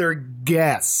 just for their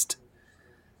guest.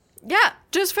 Yeah,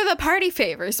 just for the party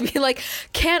favors. Be like,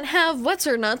 can't have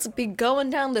what's-her-nuts be going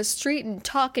down the street and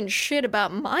talking shit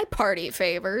about my party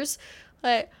favors.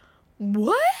 Like,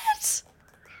 what?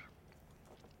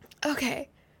 Okay,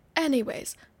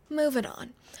 anyways, moving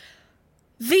on.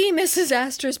 The Mrs.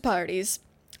 Astor's parties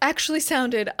actually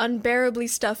sounded unbearably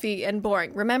stuffy and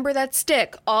boring. Remember that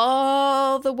stick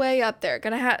all the way up there.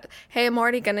 Hey,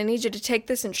 Marty, gonna need you to take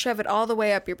this and shove it all the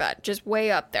way up your butt. Just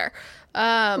way up there.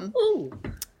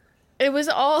 It was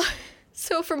all...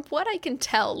 So from what I can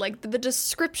tell, like, the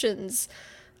descriptions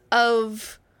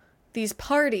of these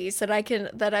parties that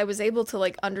I was able to,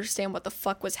 like, understand what the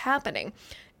fuck was happening,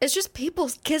 it's just people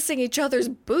kissing each other's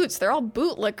boots. They're all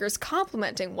bootlickers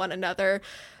complimenting one another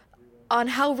on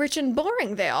how rich and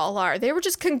boring they all are. They were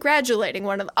just congratulating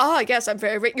one another. Oh, yes, I'm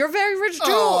very rich. You're very rich, too.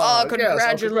 Oh,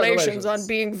 congratulations on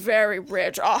being very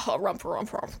rich. Oh, rump.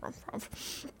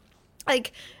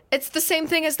 Like, it's the same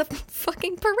thing as the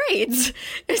fucking parades.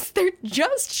 They're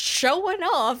just showing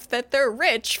off that they're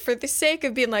rich for the sake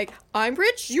of being like, I'm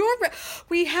rich, you're rich.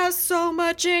 We have so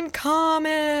much in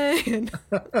common.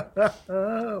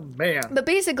 Oh, man. But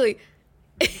basically,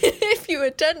 if you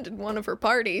attended one of her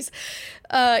parties,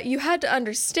 you had to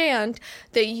understand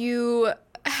that you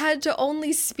had to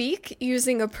only speak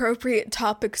using appropriate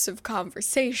topics of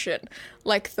conversation,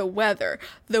 like the weather.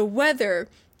 The weather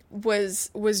was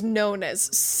known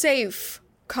as safe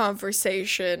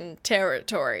conversation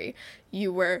territory.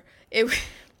 It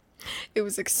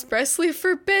was expressly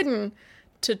forbidden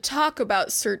to talk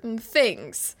about certain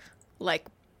things, like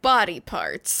body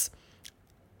parts.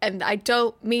 And I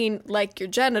don't mean like your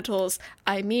genitals,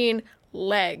 I mean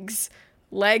legs.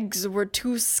 Legs were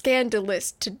too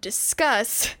scandalous to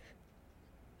discuss.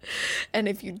 And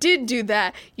if you did do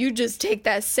that, you just take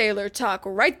that sailor talk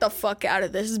right the fuck out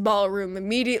of this ballroom.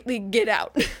 Immediately get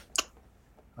out.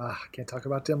 Can't talk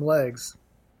about them legs.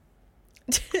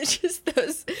 Just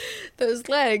those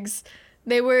legs.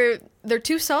 They're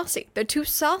too saucy. They're too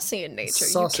saucy in nature.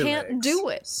 Saucy you can't legs. do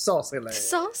it. Saucy legs.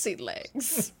 Saucy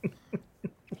legs.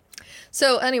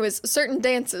 So anyways, certain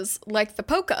dances, like the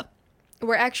polka,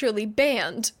 were actually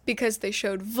banned because they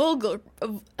showed vulgar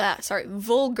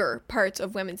parts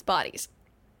of women's bodies.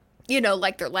 You know,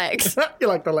 like their legs. You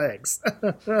like the legs.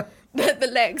 The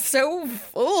legs, so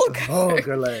vulgar.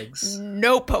 Vulgar legs.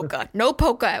 No polka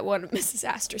at one of Mrs.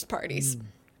 Astor's parties.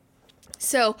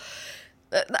 So,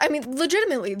 I mean,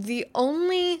 legitimately, the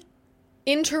only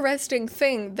interesting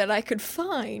thing that I could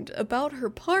find about her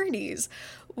parties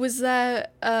was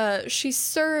that she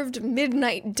served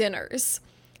midnight dinners.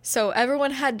 So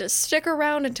everyone had to stick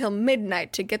around until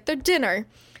midnight to get their dinner,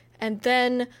 and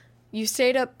then you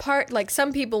stayed up like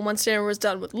some people once dinner was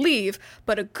done would leave,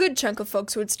 but a good chunk of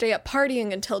folks would stay up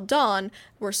partying until dawn,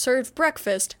 were served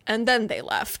breakfast, and then they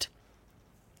left.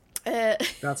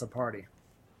 That's a party.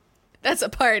 That's a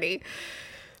party.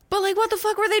 But, like, what the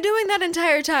fuck were they doing that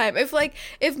entire time?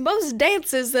 If most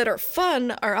dances that are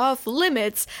fun are off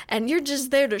limits, and you're just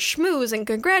there to schmooze and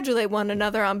congratulate one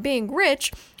another on being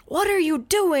rich, what are you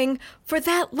doing for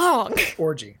that long?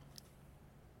 Orgy.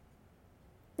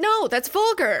 No, that's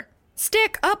vulgar.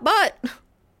 Stick up butt.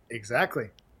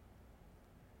 Exactly.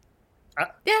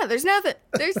 Yeah, there's nothing.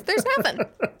 There's nothing.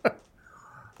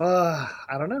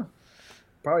 I don't know.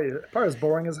 Probably as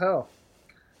boring as hell.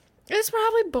 It's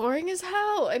probably boring as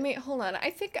hell. I mean, hold on.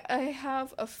 I think I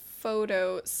have a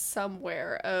photo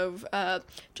somewhere of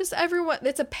just everyone.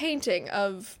 It's a painting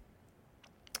of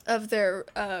their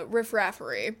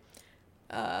riffraffery.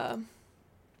 Come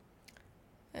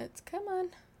on.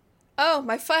 Oh,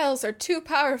 my files are too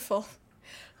powerful.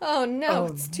 Oh no,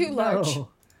 it's too large.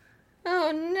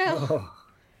 Oh no.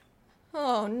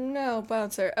 Oh no,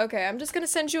 Bouncer. Okay, I'm just gonna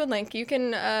send you a link. You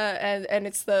can and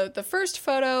it's the first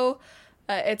photo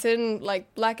It's in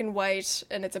like black and white,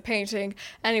 and it's a painting.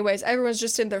 Anyways, everyone's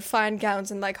just in their fine gowns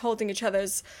and like holding each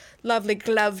other's lovely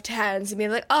gloved hands and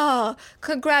being like, "Oh,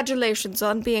 congratulations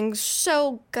on being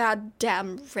so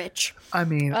goddamn rich." I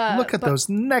mean, look at those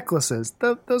necklaces.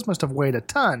 Those must have weighed a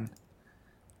ton.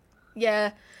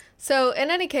 Yeah. So in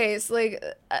any case, like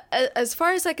as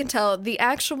far as I can tell, the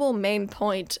actual main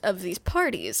point of these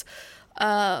parties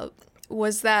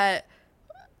was that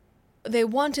they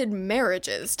wanted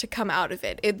marriages to come out of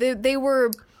it. They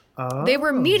were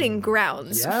meeting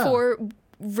grounds for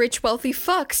rich, wealthy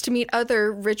fucks to meet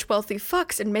other rich, wealthy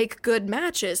fucks and make good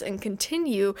matches and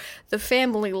continue the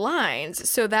family lines,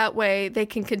 so that way they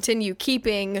can continue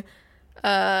keeping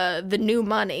the new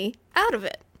money out of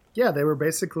it. Yeah, they were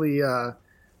basically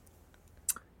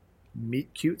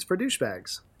meet cutes for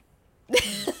douchebags.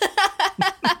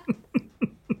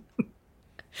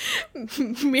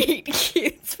 Meet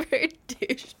cutes for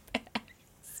douchebags.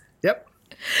 Yep.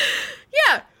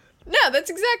 Yeah. No, that's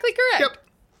exactly correct. Yep.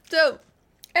 So,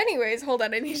 anyways, hold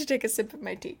on. I need to take a sip of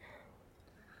my tea.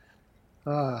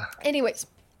 Anyways,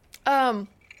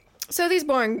 so these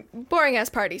boring ass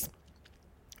parties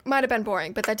might have been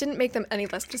boring, but that didn't make them any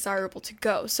less desirable to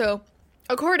go. So,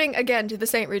 according again to the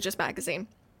St. Regis magazine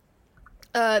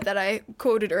that I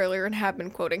quoted earlier and have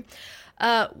been quoting,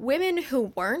 women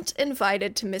who weren't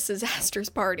invited to Mrs. Astor's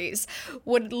parties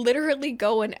would literally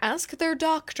go and ask their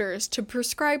doctors to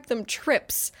prescribe them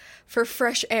trips for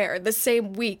fresh air the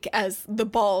same week as the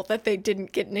ball that they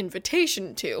didn't get an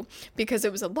invitation to, because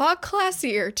it was a lot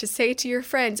classier to say to your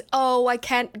friends, "Oh, I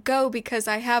can't go because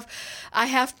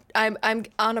I'm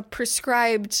on a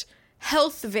prescribed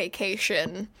health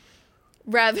vacation,"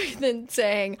 rather than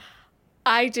saying,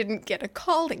 "I didn't get a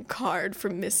calling card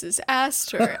from Mrs.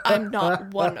 Astor. I'm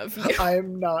not one of you. I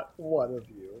am not one of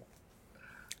you.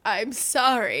 I'm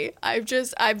sorry. I've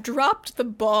dropped the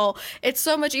ball." It's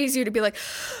so much easier to be like,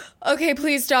 "Okay,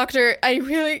 please, doctor,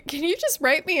 can you just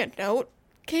write me a note?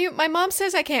 My mom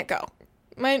says I can't go.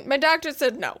 My doctor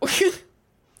said no."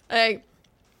 And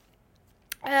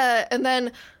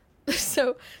then,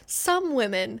 so some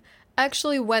women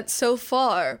actually went so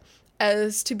far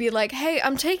as to be like, "Hey,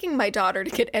 I'm taking my daughter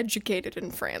to get educated in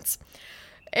France."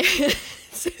 And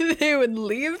so they would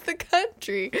leave the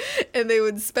country and they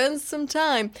would spend some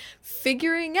time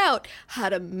figuring out how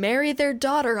to marry their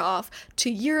daughter off to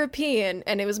European,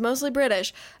 and it was mostly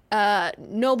British,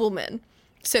 noblemen.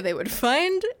 So they would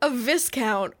find a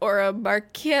viscount or a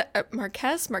marquise,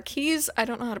 I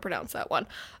don't know how to pronounce that one,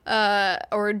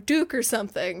 or a duke or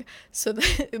something, so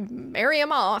they marry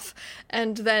him off,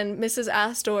 and then Mrs.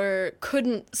 Astor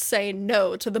couldn't say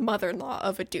no to the mother-in-law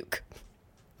of a duke.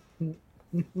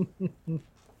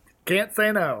 Can't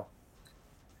say no.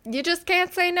 You just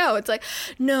can't say no. It's like,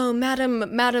 "No,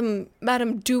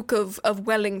 Madam Duke of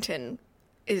Wellington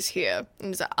is here."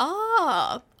 And it's like,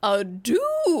 "Ah, a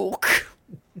duke."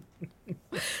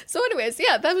 So anyways,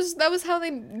 yeah, that was how they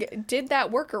did that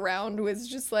workaround, was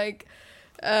just like,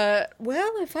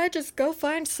 well, if I just go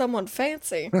find someone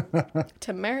fancy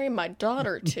to marry my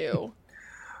daughter to,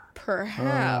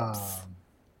 perhaps.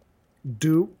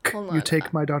 Duke, you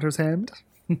take my daughter's hand?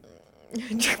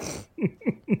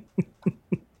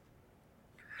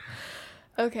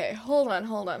 Okay, hold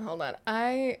on.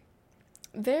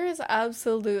 There is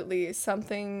absolutely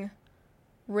something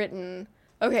written.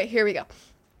 Okay, here we go.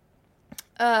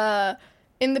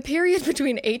 In the period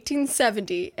between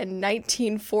 1870 and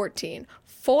 1914,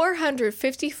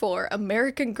 454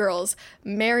 American girls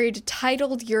married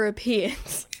titled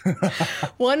Europeans,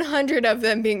 100 of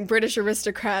them being British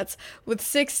aristocrats, with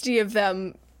 60 of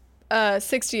this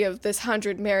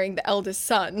 100 marrying the eldest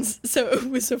sons. So it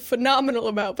was a phenomenal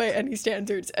amount by any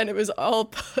standards, and it was all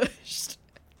pushed.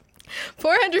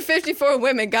 454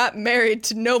 women got married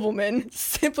to noblemen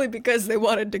simply because they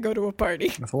wanted to go to a party.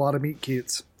 That's a lot of meet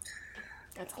cutes.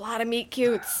 That's a lot of meet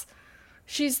cutes.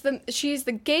 She's the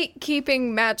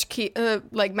gatekeeping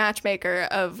matchmaker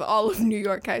of all of New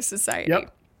York high society.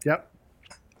 Yep.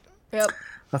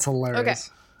 That's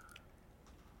hilarious.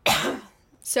 Okay.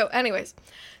 So, anyways,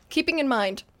 keeping in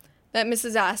mind that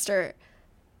Mrs. Astor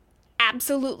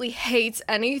absolutely hates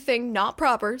anything not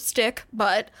proper,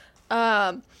 but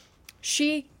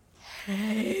she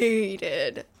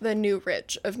hated the new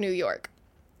rich of New York.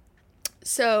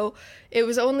 So it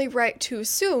was only right to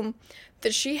assume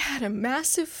that she had a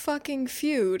massive fucking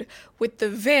feud with the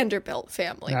Vanderbilt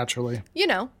family. Naturally. You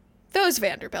know, those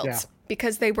Vanderbilts. Yeah.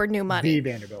 Because they were new money.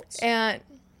 The Vanderbilts. And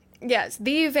yes,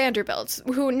 the Vanderbilts,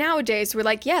 who nowadays were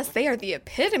like, yes, they are the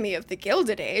epitome of the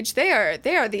Gilded Age. They are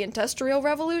the Industrial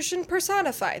Revolution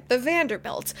personified. The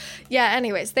Vanderbilts. Yeah,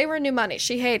 anyways, they were new money.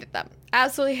 She hated them.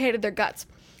 Absolutely hated their guts.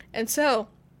 And so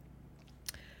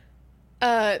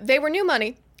they were new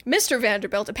money. Mr.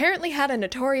 Vanderbilt apparently had a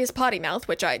notorious potty mouth,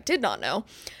 which I did not know,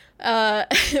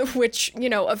 which,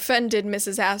 offended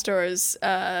Mrs. Astor's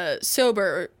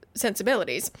sober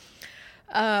sensibilities.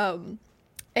 And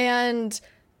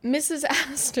Mrs.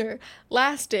 Astor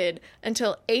lasted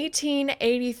until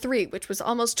 1883, which was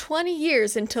almost 20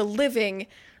 years into living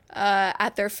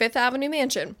at their Fifth Avenue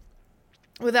mansion,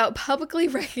 without publicly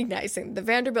recognizing the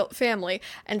Vanderbilt family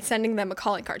and sending them a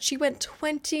calling card. She went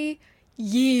 20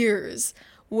 years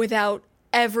without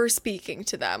ever speaking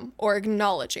to them or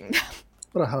acknowledging them.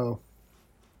 What a hoe.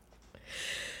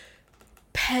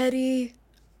 Petty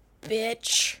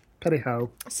bitch. Petty hoe.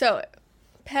 So,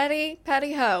 petty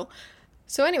hoe.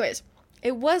 So anyways,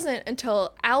 it wasn't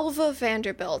until Alva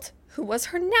Vanderbilt, who was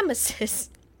her nemesis,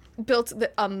 built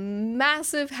a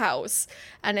massive house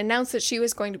and announced that she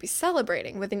was going to be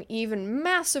celebrating with an even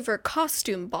massiver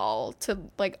costume ball to,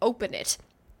 open it.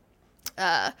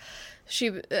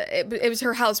 It was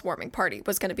her housewarming party,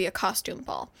 was going to be a costume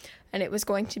ball. And it was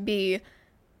going to be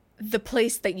the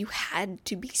place that you had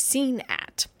to be seen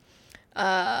at.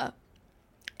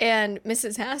 And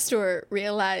Mrs. Astor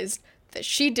realized that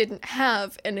she didn't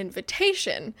have an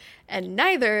invitation, and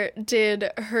neither did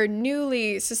her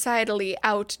newly societally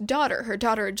out daughter. Her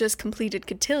daughter had just completed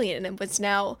cotillion and was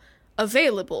now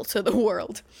available to the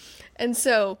world. And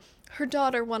so her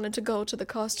daughter wanted to go to the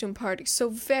costume party so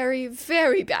very,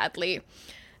 very badly.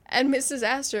 And Mrs.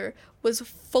 Astor was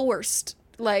forced,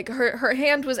 her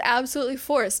hand was absolutely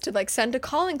forced to, send a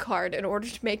calling card in order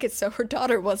to make it so her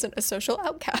daughter wasn't a social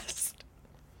outcast.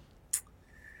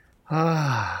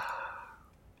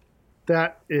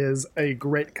 That is a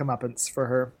great comeuppance for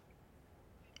her.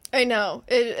 I know.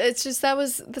 It's just,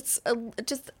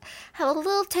 just have a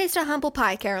little taste of humble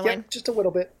pie, Caroline. Yeah, just a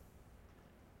little bit.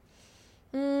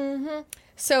 Mm-hmm.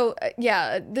 So,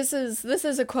 this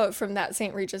is a quote from that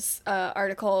St. Regis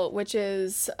article, which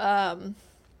is,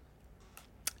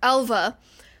 Alva,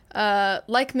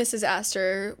 like Mrs.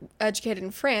 Astor, educated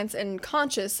in France and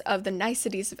conscious of the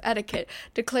niceties of etiquette,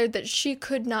 declared that she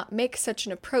could not make such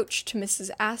an approach to Mrs.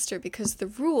 Astor because the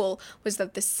rule was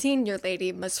that the senior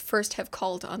lady must first have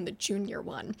called on the junior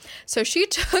one. So she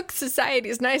took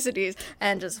society's niceties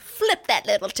and just flipped that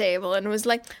little table and was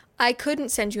like, I couldn't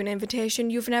send you an invitation.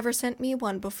 You've never sent me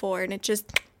one before. And it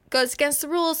just goes against the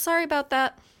rules. Sorry about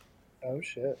that. Oh,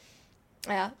 shit.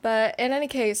 Yeah, but in any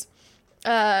case,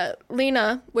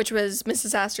 Lena, which was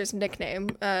Mrs. Astor's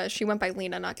nickname, she went by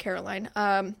Lena, not Caroline,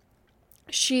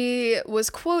 she was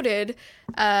quoted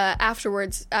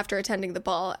afterwards, after attending the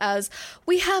ball, as,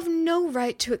 "We have no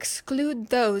right to exclude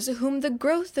those whom the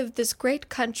growth of this great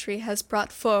country has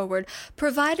brought forward,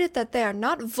 provided that they are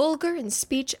not vulgar in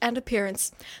speech and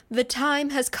appearance. The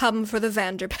time has come for the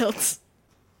Vanderbilts."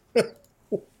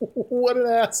 What an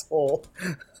asshole.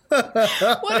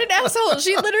 What an asshole.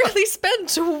 She literally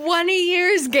spent 20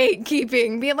 years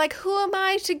gatekeeping, being like, who am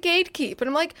I to gatekeep? And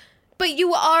I'm like, but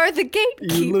you are the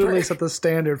gatekeeper. You literally set the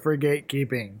standard for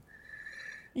gatekeeping.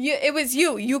 It was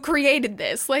you. You created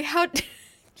this. How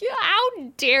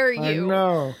dare you? I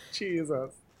know.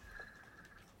 Jesus.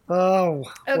 Oh,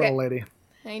 okay. What a lady.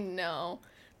 I know.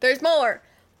 There's more.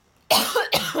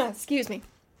 Excuse me.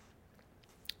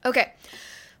 Okay.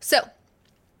 So,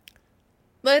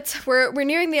 we're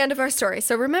nearing the end of our story.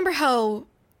 So remember how,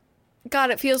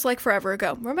 God, it feels like forever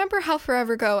ago. Remember how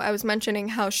forever ago I was mentioning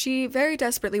how she very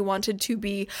desperately wanted to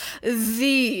be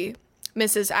the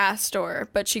Mrs. Astor,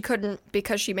 but she couldn't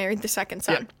because she married the second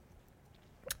son.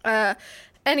 Yeah.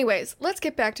 Anyways, let's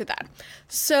get back to that.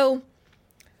 So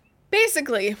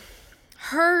basically,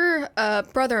 her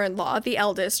brother-in-law, the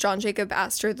eldest, John Jacob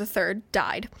Astor III,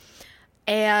 died.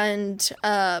 And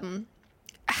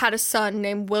had a son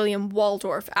named William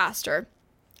Waldorf Astor.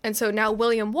 And so now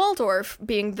William Waldorf,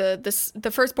 being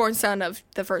the firstborn son of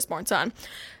the firstborn son,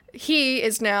 he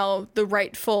is now the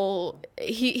rightful,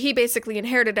 he basically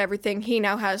inherited everything. He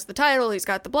now has the title, he's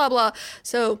got the blah blah.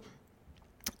 So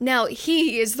now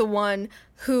he is the one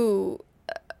who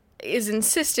is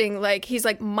insisting, he's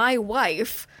like, my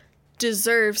wife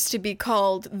deserves to be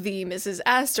called the Mrs.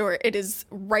 Astor. It is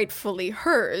rightfully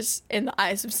hers in the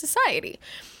eyes of society.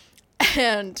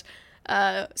 And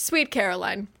sweet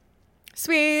Caroline.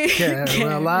 Sweet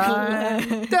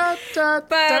Caroline. Da, da,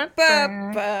 da,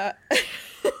 da.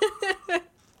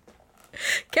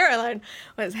 Caroline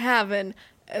was having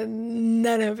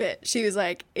none of it. She was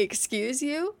like, excuse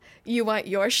you? You want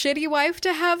your shitty wife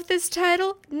to have this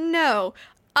title? No,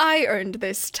 I earned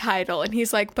this title. And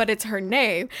he's like, but it's her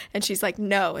name. And she's like,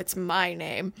 no, it's my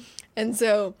name. And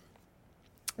so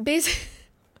basically,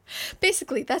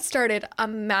 Basically, that started a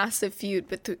massive feud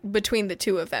between the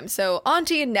two of them. So,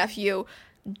 auntie and nephew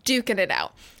duking it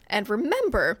out. And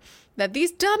remember that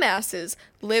these dumbasses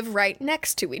live right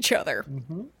next to each other.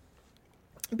 Mm-hmm.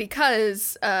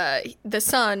 Because the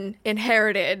son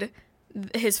inherited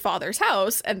his father's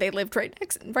house, and they lived right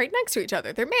next to each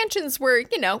other. Their mansions were,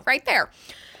 right there.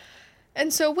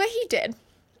 And so what he did,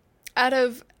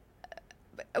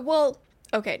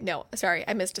 okay, no, sorry,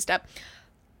 I missed a step.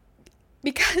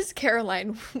 Because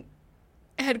Caroline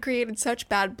had created such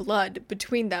bad blood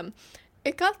between them,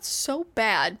 it got so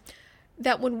bad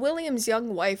that when William's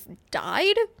young wife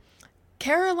died,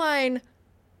 Caroline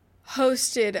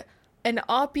hosted an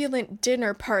opulent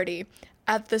dinner party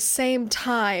at the same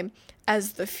time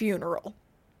as the funeral.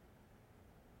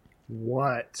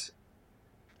 What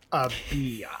a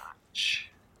biatch.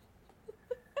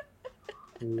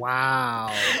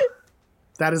 Wow.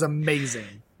 That is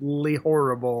amazingly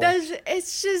horrible.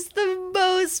 It's just the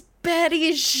most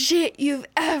petty shit you've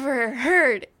ever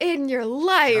heard in your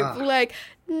life. Like,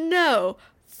 no,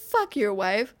 fuck your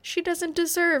wife. She doesn't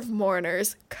deserve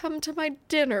mourners. Come to my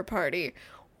dinner party.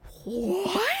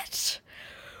 What?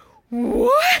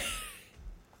 What?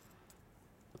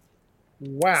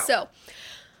 Wow. So,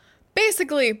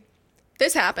 basically,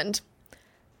 this happened,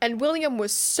 and William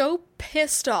was so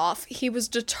pissed off, he was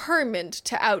determined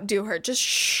to outdo her, just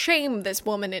shame this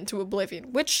woman into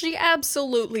oblivion, which she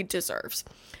absolutely deserves.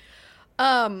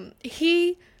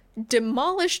 He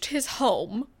demolished his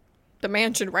home, the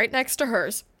mansion right next to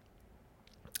hers,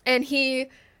 and he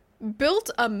built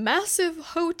a massive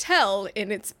hotel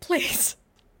in its place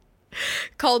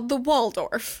called the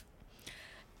Waldorf.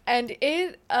 And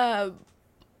it,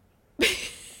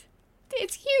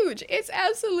 it's huge. It's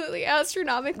absolutely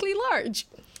astronomically large.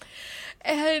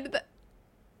 And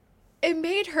it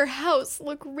made her house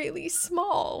look really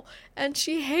small, and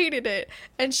she hated it.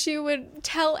 And she would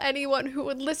tell anyone who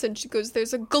would listen, she goes,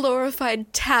 there's a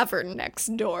glorified tavern next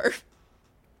door.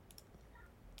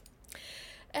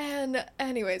 And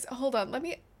anyways, hold on,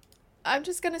 I'm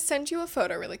just gonna send you a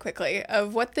photo really quickly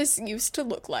of what this used to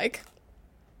look like.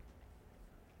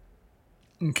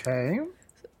 Okay.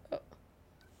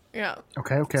 Yeah.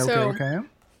 Okay.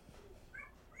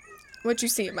 What you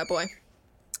see, my boy?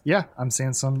 Yeah, I'm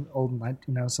seeing some old,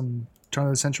 some turn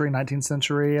of the century, 19th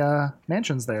century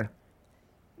mansions there.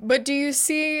 But do you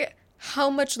see how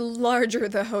much larger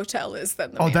the hotel is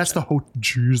than the mansion? That's the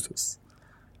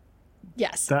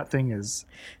Yes. Jesus. That thing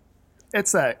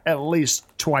it's at least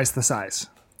twice the size.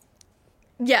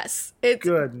 Yes. It's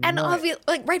good. And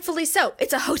rightfully so.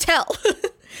 It's a hotel.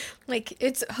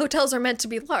 Hotels are meant to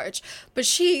be large. But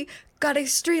she got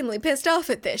extremely pissed off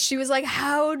at this. She was like,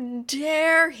 how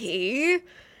dare he?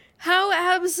 How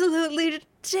absolutely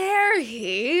dare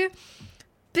he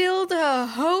build a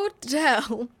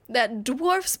hotel that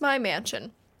dwarfs my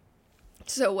mansion?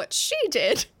 So what she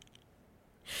did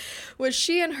was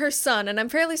she and her son, and I'm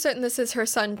fairly certain this is her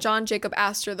son, John Jacob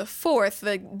Astor IV,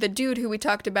 the dude who we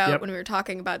talked about when we were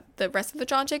talking about the rest of the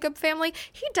John Jacob family,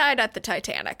 he died at the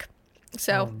Titanic.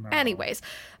 So, anyways,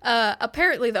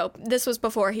 apparently, though, this was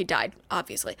before he died,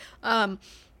 obviously.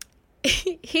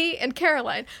 He and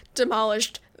Caroline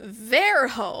demolished their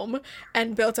home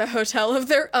and built a hotel of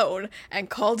their own and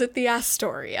called it the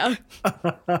Astoria.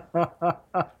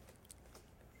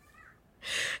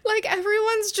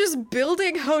 Everyone's just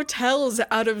building hotels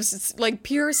out of,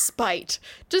 pure spite.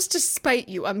 Just to spite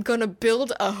you, I'm gonna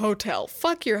build a hotel.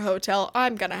 Fuck your hotel,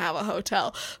 I'm gonna have a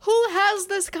hotel. Who has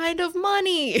this kind of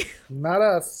money? Not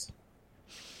us.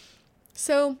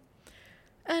 So,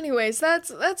 anyways,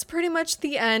 that's pretty much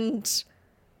the end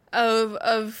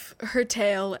of her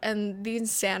tale and the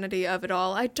insanity of it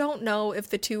all. I don't know if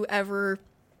the two ever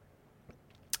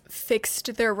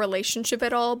fixed their relationship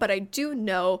at all, but I do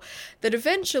know that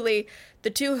eventually the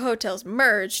two hotels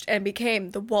merged and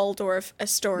became the Waldorf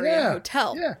Astoria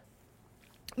Hotel. Yeah.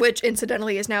 Which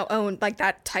incidentally is now owned,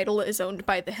 that title is owned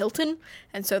by the Hilton,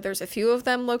 and so there's a few of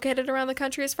them located around the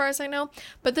country as far as I know.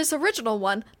 But this original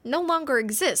one no longer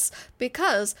exists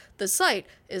because the site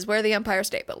is where the Empire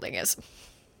State Building is.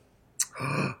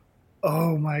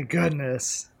 Oh my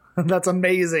goodness. That's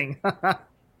amazing.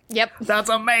 Yep. That's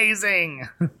amazing.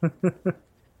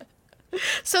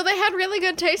 So they had really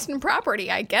good taste in property,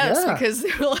 I guess, because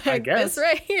they were like, this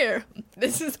right here,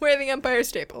 this is where the Empire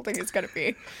State Building is going to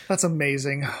be. That's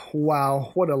amazing.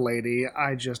 Wow, what a lady.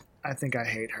 I think I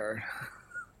hate her.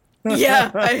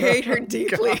 Yeah, I hate her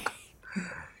deeply.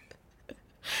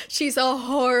 She's a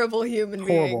horrible human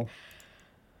being. Horrible.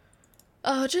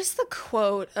 Oh, just the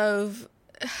quote of,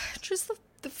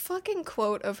 the fucking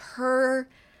quote of her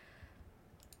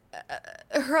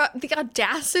the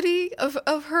audacity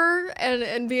of her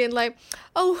and being like,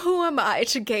 oh, who am I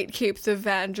to gatekeep the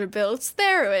Vanderbilts?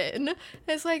 They're in.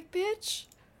 It's like, bitch,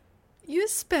 you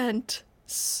spent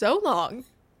so long.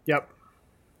 Yep.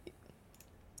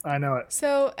 I know it.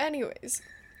 So, anyways,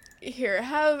 here,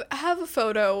 have a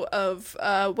photo of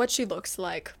what she looks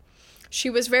like. She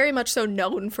was very much so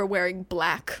known for wearing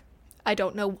black. I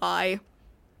don't know why,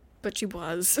 but she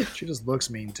was. She just looks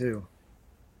mean, too.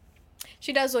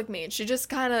 She does look mean. She just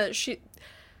kind of,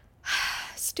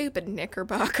 stupid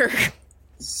Knickerbocker.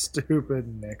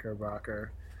 Stupid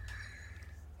Knickerbocker.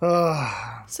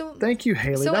 Oh, So thank you,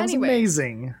 Haley. That was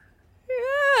amazing.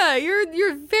 Yeah,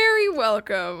 you're very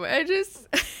welcome. This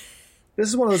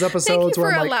is one of those episodes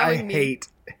where I'm like, I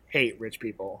hate rich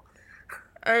people.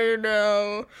 I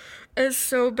know. It's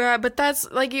so bad, but that's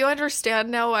like, you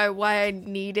understand now why I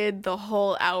needed the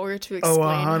whole hour to explain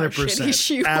 100%. How shitty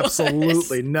she was.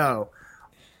 Absolutely. No,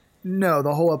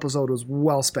 the whole episode was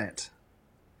well spent.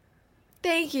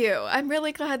 Thank you. I'm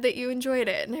really glad that you enjoyed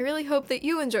it, and I really hope that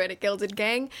you enjoyed it, Gilded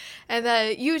Gang, and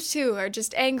that you too are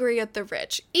just angry at the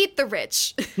rich. Eat the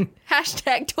rich.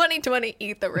 Hashtag 2020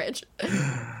 eat the rich.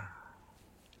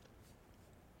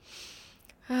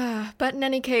 But in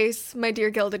any case, my dear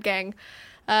Gilded Gang,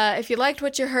 if you liked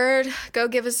what you heard, go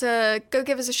give us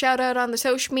a shout out on the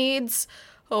social meds,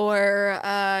 or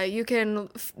you can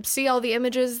see all the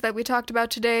images that we talked about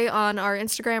today on our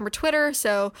Instagram or Twitter.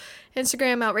 So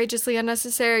Instagram, Outrageously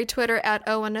Unnecessary, Twitter at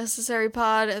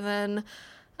OUnnecessaryPod, and then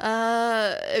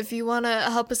if you want to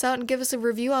help us out and give us a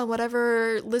review on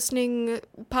whatever listening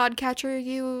podcatcher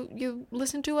you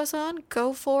listen to us on,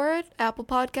 go for it. Apple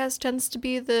Podcast tends to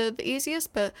be the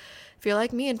easiest, but if you're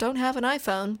like me and don't have an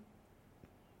iPhone,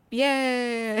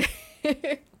 yay!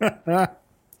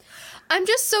 I'm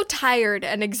just so tired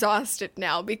and exhausted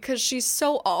now because she's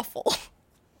so awful.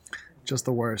 Just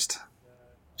the worst.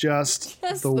 Just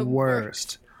the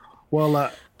worst.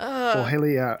 Well,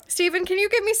 Haley, Steven, can you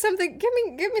give me something?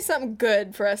 Give me something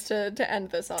good for us to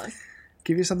end this on.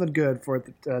 Give you something good for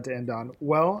it to end on.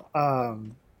 Well,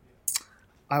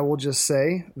 I will just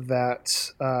say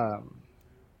that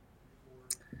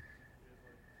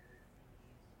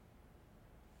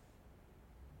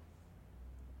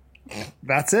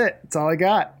that's it. That's all I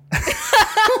got.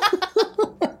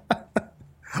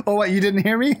 Oh, what? You didn't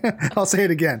hear me? I'll say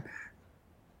it again.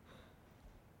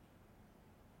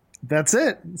 That's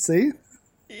it. See?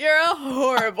 You're a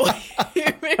horrible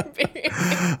human being.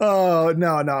 Oh,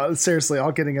 no. Seriously,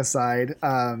 all kidding aside.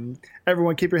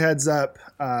 Everyone, keep your heads up.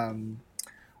 The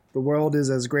world is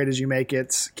as great as you make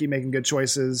it. Keep making good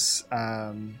choices.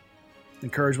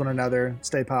 Encourage one another.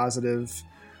 Stay positive.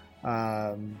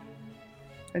 And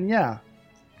yeah,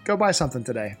 go buy something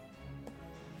today.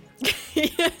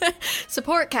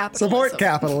 Support capitalism. Support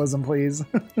capitalism, please.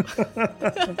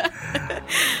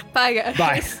 Bye, guys.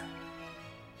 Bye.